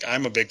that, like,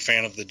 I'm a big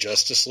fan of the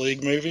Justice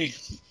League movie,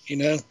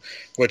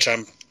 which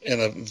I'm in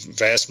a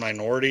vast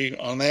minority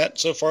on that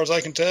so far as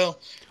I can tell.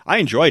 I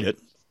enjoyed it.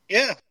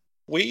 Yeah.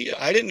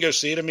 I didn't go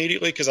see it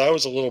immediately because I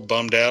was a little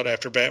bummed out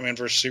after Batman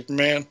vs.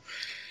 Superman.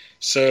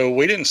 So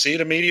we didn't see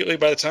it immediately.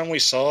 By the time we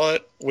saw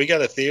it, we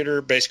got a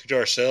theater basically to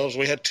ourselves.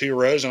 We had 2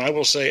 rows, and I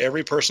will say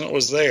every person that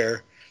was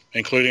there,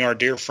 including our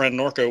dear friend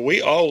Norco,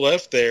 we all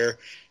left there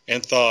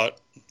and thought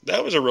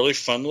that was a really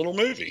fun little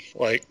movie.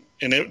 Like,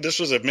 and this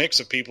was a mix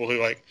of people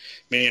who, like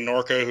me and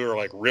Norco, who are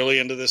like really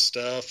into this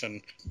stuff,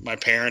 and my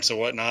parents and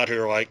whatnot,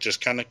 who are like just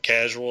kind of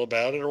casual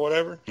about it or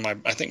whatever.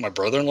 I think my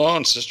brother-in-law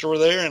and sister were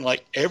there, and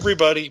like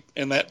everybody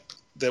in that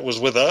was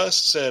with us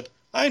said,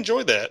 I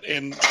enjoyed that,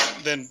 and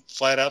then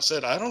flat out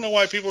said, I don't know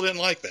why people didn't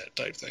like that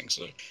type thing.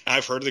 So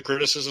I've heard the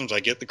criticisms,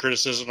 I get the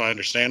criticism, I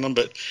understand them,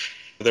 but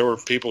there were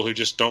people who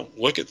just don't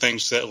look at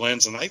things through that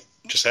lens, and I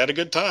just had a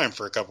good time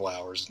for a couple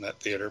hours in that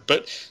theater.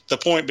 But the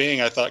point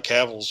being, I thought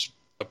Cavill's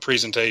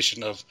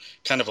presentation of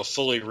kind of a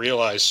fully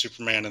realized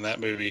Superman in that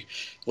movie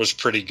was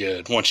pretty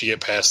good once you get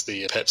past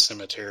the Pet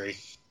Cemetery.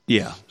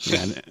 Yeah.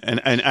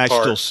 And I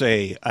still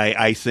say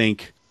I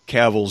think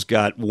Cavill's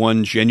got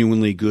one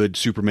genuinely good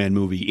Superman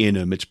movie in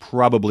him. It's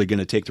probably going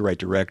to take the right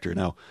director.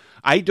 Now,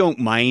 I don't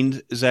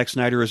mind Zack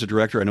Snyder as a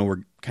director. I know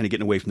we're kind of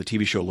getting away from the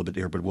TV show a little bit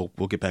here, but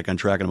we'll get back on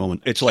track in a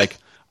moment. It's like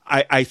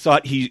I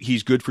thought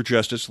he's good for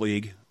Justice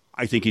League.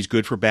 I think he's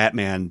good for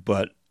Batman,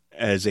 but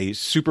as a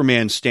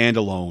Superman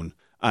standalone,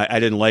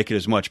 I didn't like it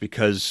as much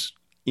because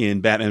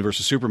in Batman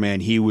versus Superman,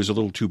 he was a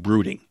little too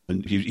brooding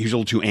and he was a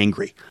little too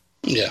angry.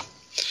 Yeah,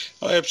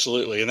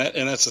 absolutely, and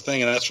that's the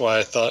thing, and that's why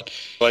I thought,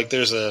 like,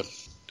 there's a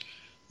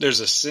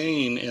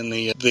scene in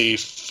the I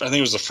think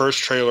it was the first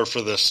trailer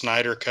for the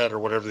Snyder Cut or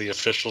whatever the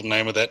official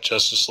name of that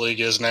Justice League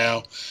is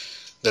now,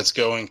 that's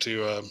going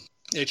to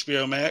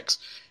HBO Max,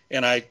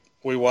 and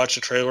we watched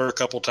the trailer a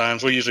couple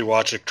times. We usually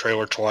watch a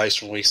trailer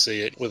twice when we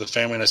see it with a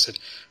family, and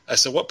I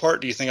said, what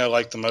part do you think I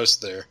like the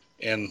most there?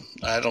 And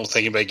I don't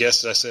think anybody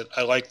guessed it. I said,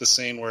 I like the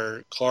scene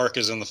where Clark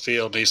is in the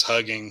field and he's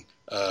hugging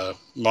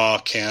Ma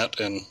Kent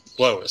and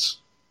Lois.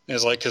 And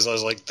it's like, because I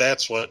was like,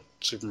 that's what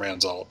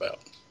Superman's all about.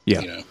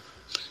 Yeah.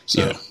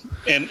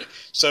 And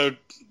so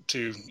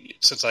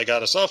since I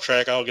got us off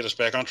track, I'll get us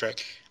back on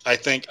track. I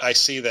think I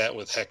see that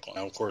with Heckler.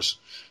 Now, of course,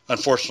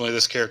 unfortunately,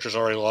 this character's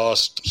already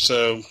lost.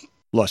 So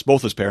Lost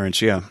both his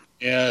parents, yeah.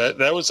 Yeah,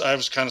 I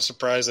was kind of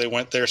surprised they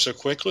went there so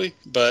quickly,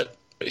 but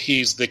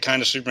he's the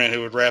kind of Superman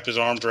who would wrap his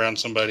arms around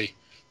somebody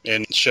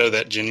and show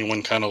that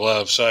genuine kind of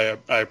love. So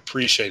I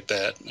appreciate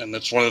that, and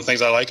that's one of the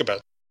things I like about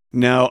it.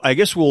 Now, I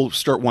guess we'll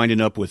start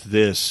winding up with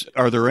this.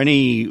 Are there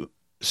any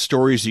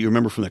stories that you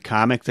remember from the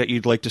comic that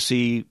you'd like to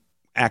see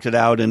acted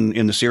out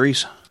in the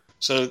series?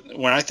 So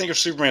when I think of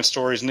Superman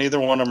stories, neither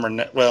one of them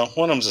are,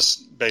 one of them's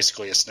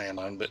basically a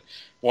standalone, but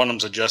one of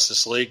them's a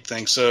Justice League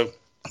thing. So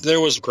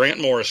there was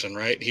Grant Morrison,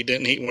 right? They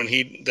did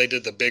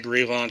the big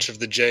relaunch of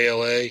the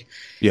JLA.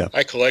 Yeah.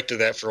 I collected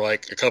that for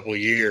like a couple of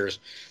years.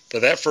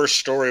 But that first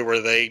story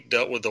where they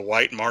dealt with the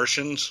White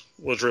Martians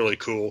was really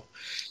cool.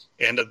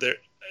 And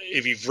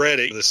if you've read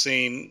it, the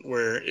scene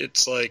where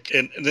it's like,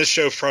 and this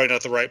show's probably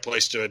not the right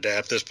place to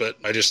adapt this, but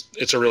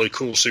it's a really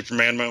cool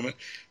Superman moment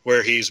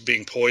where he's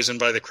being poisoned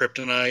by the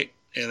kryptonite,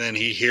 and then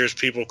he hears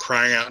people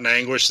crying out in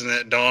anguish, and then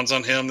it dawns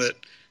on him that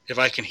if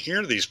I can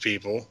hear these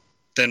people,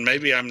 then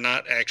maybe I'm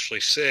not actually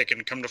sick.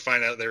 And come to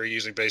find out they were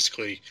using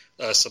basically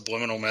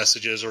subliminal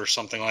messages or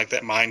something like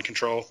that, mind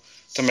control,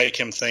 to make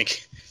him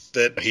think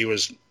that he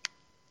was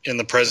in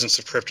the presence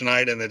of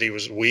kryptonite and that he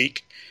was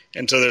weak.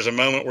 And so there's a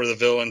moment where the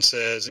villain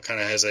says, kind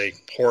of has a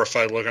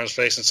horrified look on his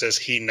face and says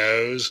he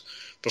knows,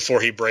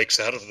 before he breaks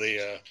out of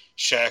the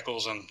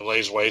shackles and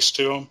lays waste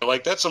to him.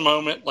 Like, that's a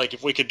moment, like,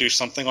 if we could do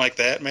something like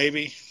that,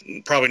 maybe.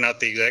 Probably not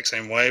the exact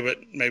same way, but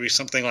maybe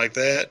something like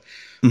that.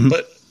 Mm-hmm.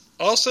 But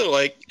also,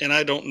 like, and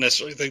I don't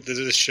necessarily think that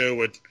this show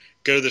would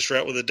go this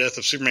route with the death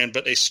of Superman,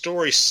 but a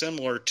story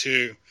similar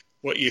to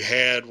what you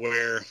had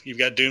where you've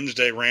got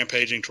Doomsday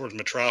rampaging towards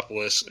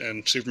Metropolis,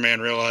 and Superman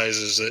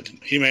realizes that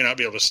he may not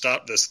be able to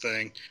stop this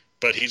thing,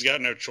 but he's got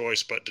no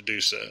choice but to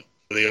do so.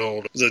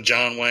 The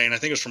John Wayne, I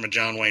think it was from a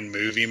John Wayne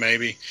movie,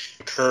 maybe.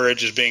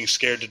 Courage is being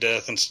scared to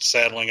death and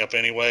saddling up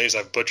anyways.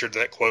 I've butchered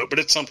that quote, but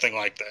it's something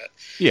like that.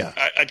 Yeah.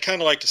 I'd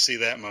kind of like to see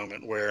that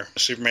moment where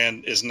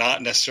Superman is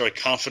not necessarily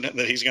confident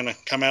that he's going to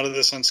come out of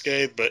this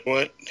unscathed, but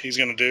he's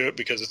going to do it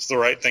because it's the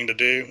right thing to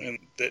do,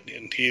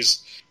 and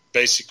he's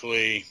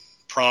basically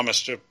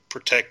promised to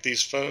protect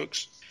these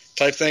folks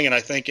type thing. And I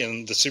think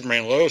in the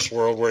Superman Lois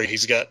world, where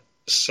he's got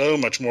so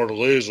much more to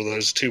lose with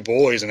those two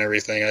boys and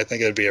everything, I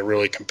think it'd be a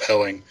really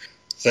compelling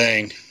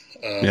thing.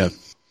 Yeah.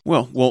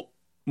 Well,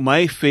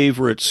 my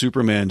favorite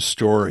Superman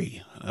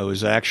story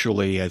was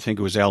actually, I think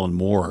it was Alan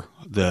Moore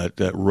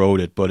that wrote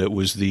it, but it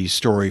was the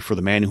story for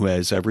The Man Who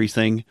Has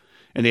Everything.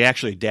 And they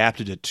actually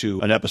adapted it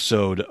to an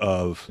episode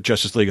of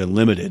Justice League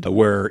Unlimited,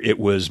 where it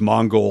was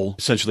Mongol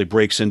essentially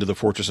breaks into the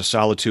Fortress of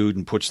Solitude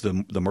and puts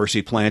the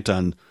Mercy plant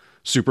on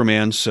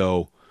Superman,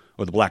 or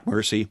the Black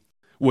Mercy,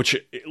 which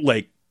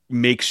like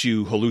makes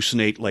you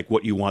hallucinate like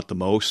what you want the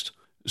most.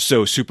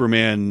 So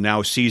Superman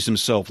now sees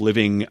himself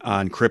living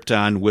on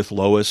Krypton with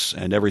Lois,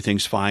 and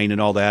everything's fine and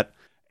all that.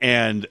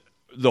 And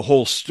the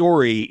whole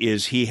story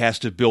is he has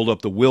to build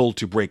up the will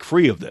to break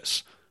free of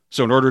this.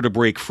 So in order to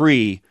break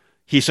free,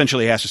 he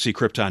essentially has to see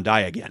Krypton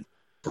die again.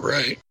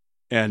 Right.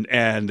 And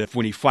if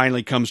when he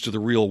finally comes to the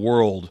real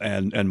world,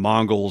 and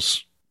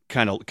Mongol's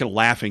kind of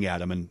laughing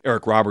at him, and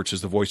Eric Roberts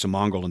is the voice of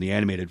Mongol in the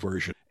animated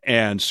version,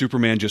 and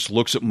Superman just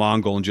looks at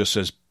Mongol and just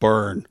says,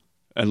 "Burn,"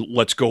 and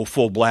let's go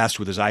full blast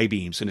with his eye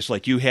beams. And it's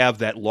like, you have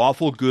that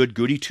lawful good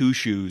goody two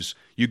shoes.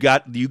 You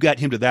got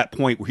him to that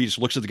point where he just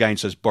looks at the guy and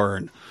says,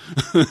 "Burn."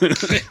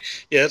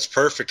 Yeah, it's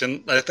perfect.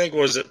 And I think,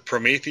 was it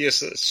Prometheus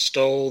that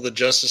stole the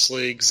Justice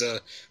League's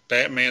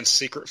Batman's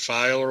secret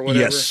file or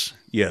whatever?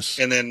 Yes.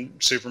 And then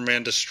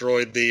Superman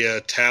destroyed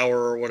the tower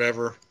or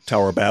whatever.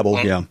 Tower of Babel,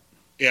 yeah.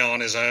 Yeah, on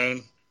his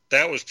own.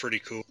 That was pretty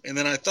cool. And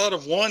then I thought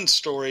of one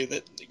story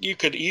that you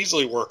could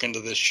easily work into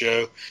this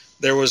show.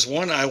 There was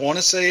one, I want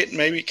to say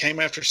it came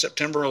after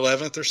September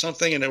 11th or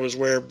something, and it was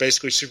where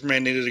basically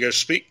Superman needed to go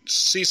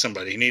see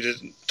somebody. He needed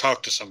to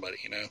talk to somebody,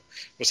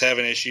 was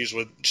having issues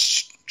with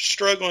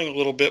struggling a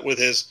little bit with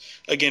his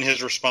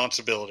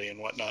responsibility and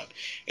whatnot.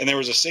 And there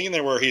was a scene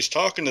there where he's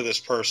talking to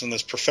this person,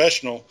 this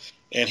professional,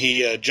 and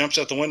he jumps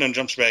out the window and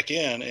jumps back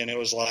in, and it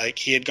was like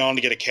he had gone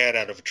to get a cat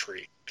out of a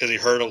tree because he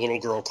heard a little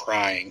girl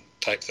crying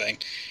type thing.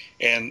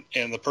 And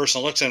the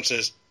person looks at him and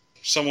says,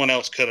 someone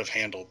else could have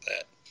handled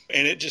that.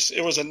 And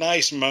it was a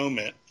nice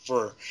moment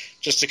for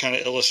just to kind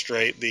of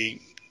illustrate the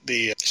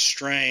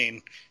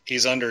strain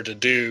he's under to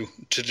do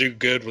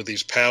good with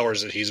these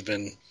powers that he's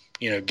been,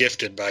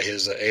 gifted by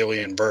his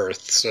alien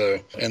birth. So,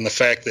 and the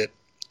fact that,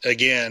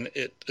 again,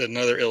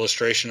 another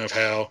illustration of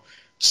how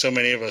so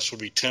many of us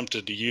would be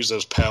tempted to use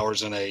those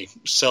powers in a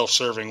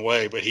self-serving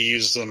way, but he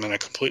uses them in a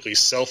completely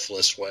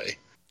selfless way.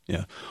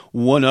 Yeah.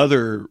 One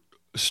other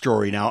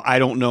story. Now, I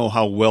don't know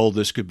how well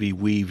this could be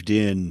weaved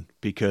in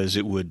because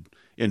it would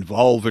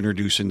involve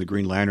introducing the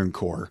Green Lantern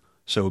Corps.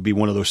 So it would be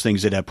one of those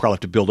things that I'd probably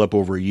have to build up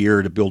over a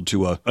year to build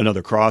to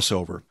another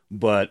crossover.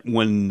 But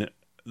when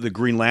the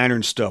Green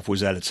Lantern stuff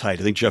was at its height,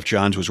 I think Jeff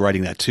Johns was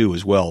writing that too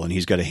as well, and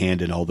he's got a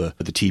hand in all the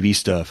TV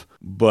stuff.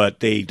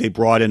 But they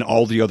brought in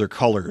all the other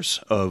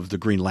colors of the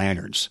Green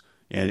Lanterns,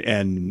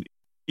 and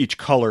each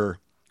color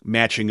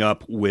matching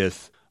up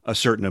with a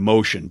certain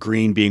emotion.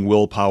 Green being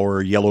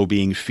willpower, yellow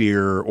being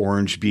fear,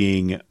 orange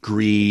being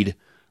greed,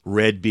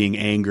 red being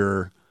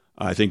anger.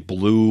 I think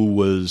blue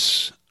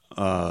was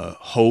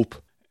hope,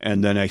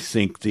 and then I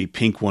think the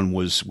pink one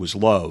was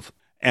love.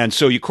 And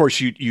so, of course,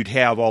 you'd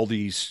have all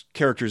these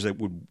characters that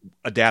would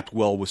adapt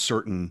well with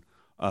certain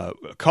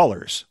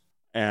colors.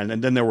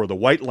 And then there were the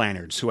White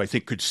Lanterns, who I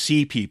think could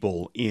see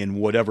people in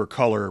whatever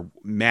color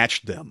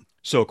matched them.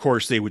 So, of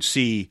course, they would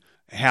see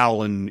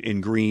Hal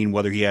in green,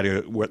 whether he had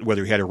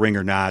a ring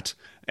or not,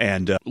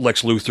 and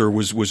Lex Luthor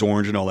was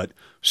orange and all that.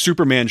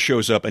 Superman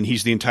shows up, and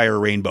he's the entire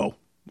rainbow,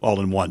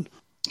 all in one.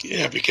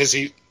 Yeah, because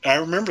I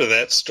remember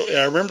that story.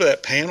 I remember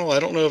that panel. I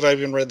don't know if I've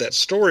even read that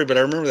story, but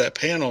I remember that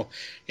panel,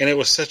 and it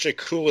was such a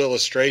cool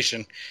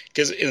illustration.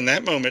 Because in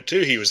that moment too,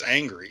 he was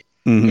angry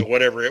at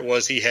whatever it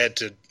was he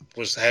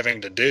was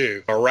having to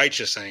do, a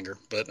righteous anger,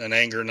 but an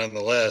anger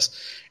nonetheless.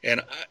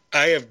 And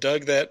I have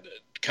dug that,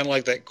 kind of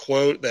like that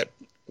quote that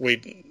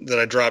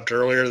I dropped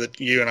earlier that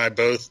you and I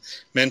both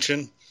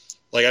mentioned.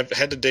 Like, I've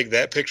had to dig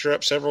that picture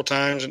up several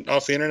times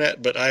off the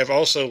internet, but I've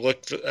also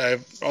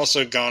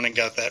gone and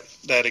got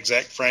that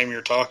exact frame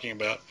you're talking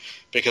about,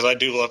 because I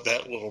do love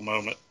that little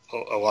moment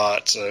a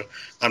lot. So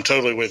I'm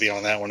totally with you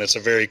on that one. It's a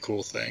very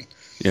cool thing.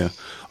 Yeah.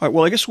 All right.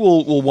 Well, I guess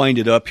we'll wind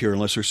it up here,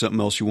 unless there's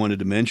something else you wanted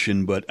to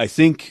mention. But I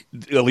think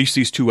at least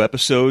these 2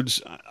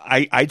 episodes,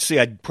 I'd say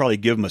I'd probably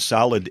give them a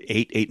solid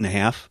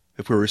 8.5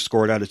 if we were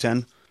scored out of 10.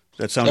 Does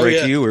that sound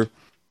right to you? Or?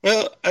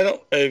 Well, I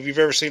don't. If you've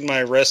ever seen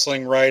my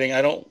wrestling writing,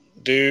 I don't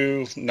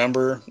do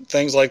number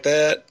things like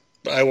that.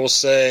 I will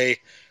say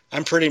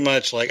I've pretty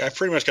much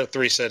got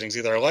 3 settings.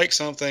 Either I like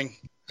something,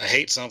 I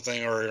hate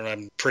something, or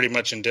I'm pretty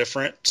much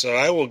indifferent. So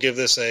I will give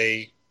this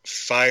a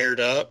fired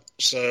up.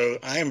 So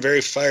I am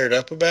very fired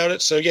up about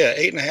it. So yeah,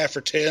 8.5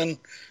 or 10,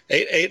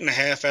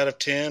 8.5 out of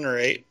 10, or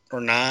 8 or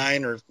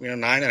 9, or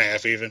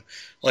 9.5 even.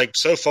 Like,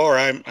 so far,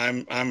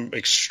 I'm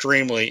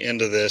extremely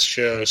into this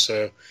show.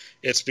 So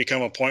it's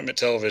become appointment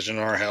television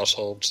in our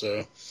household.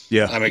 So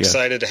yeah, I'm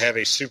excited to have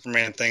a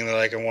Superman thing that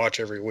I can watch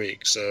every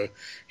week. So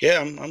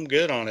yeah, I'm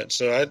good on it.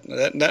 So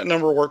that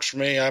number works for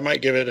me. I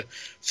might give it a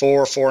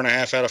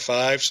 4.5 out of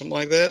 5, something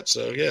like that.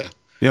 So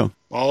yeah,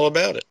 all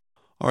about it.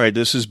 All right,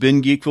 this has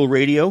been Geekville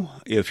Radio.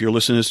 If you're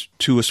listening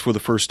to us for the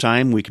first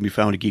time, we can be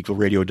found at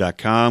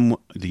geekvilleradio.com.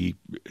 The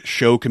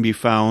show can be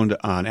found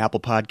on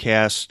Apple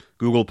Podcasts,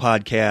 Google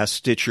Podcasts,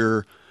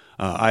 Stitcher,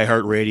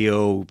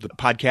 iHeartRadio, the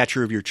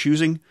podcatcher of your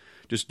choosing.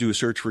 Just do a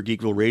search for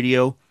Geekville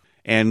Radio,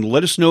 and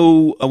let us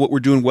know what we're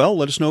doing well.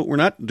 Let us know what we're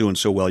not doing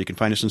so well. You can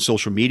find us on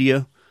social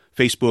media,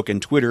 Facebook and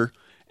Twitter,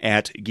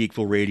 at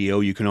Geekville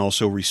Radio. You can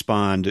also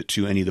respond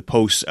to any of the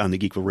posts on the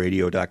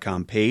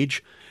geekvilleradio.com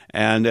page.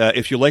 And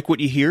if you like what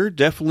you hear,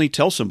 definitely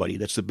tell somebody.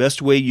 That's the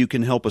best way you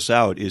can help us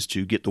out, is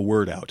to get the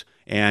word out.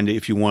 And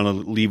if you want to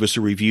leave us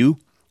a review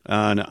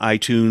on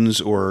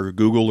iTunes or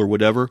Google or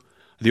whatever,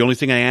 the only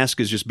thing I ask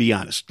is just be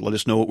honest. Let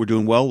us know what we're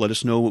doing well. Let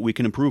us know what we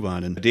can improve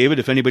on. And David,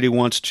 if anybody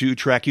wants to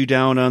track you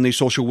down on the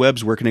social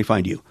webs, where can they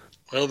find you?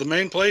 Well, the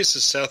main place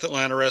is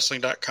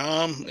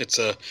southatlantawrestling.com. It's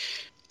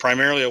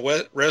primarily a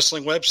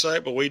wrestling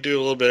website, but we do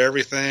a little bit of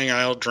everything.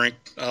 I'll drink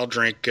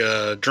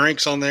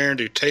drinks on there and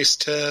do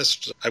taste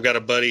tests. I've got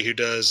a buddy who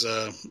does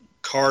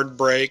card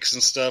breaks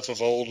and stuff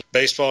of old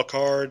baseball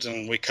cards,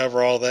 and we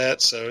cover all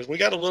that. So we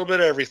got a little bit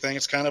of everything.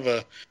 It's kind of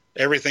a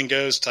everything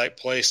goes type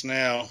place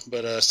now,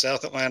 but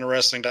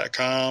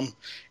southatlantawrestling.com,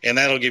 and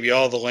that'll give you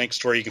all the links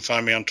to where you can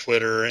find me on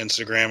Twitter,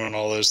 Instagram, and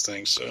all those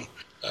things. So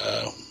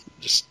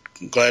just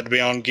glad to be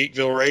on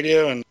Geekville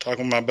Radio and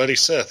talking with my buddy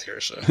Seth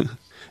here. So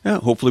yeah,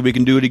 hopefully we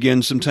can do it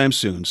again sometime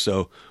soon.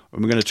 So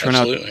I'm going to turn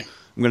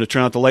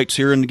out the lights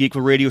here in the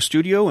Geekville Radio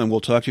studio, and we'll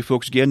talk to you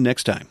folks again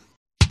next time.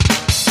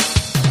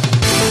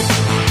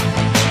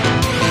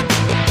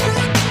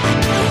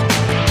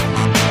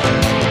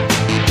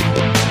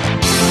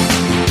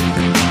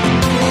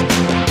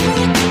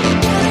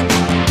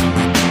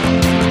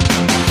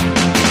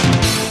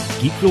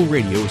 Geekville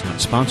Radio is not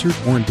sponsored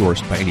or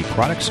endorsed by any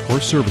products or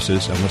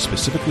services unless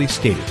specifically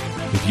stated.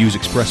 The views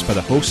expressed by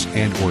the hosts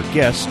and or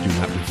guests do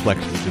not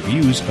reflect the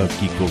views of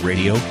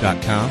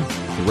GeekvilleRadio.com,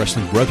 the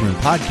Wrestling Brethren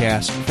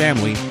podcast,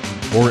 family,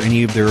 or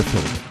any of their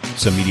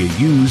affiliates. Some media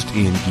used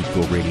in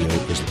Geekville Radio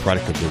is the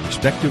product of their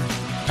respective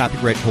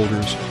copyright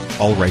holders,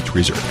 all rights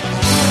reserved.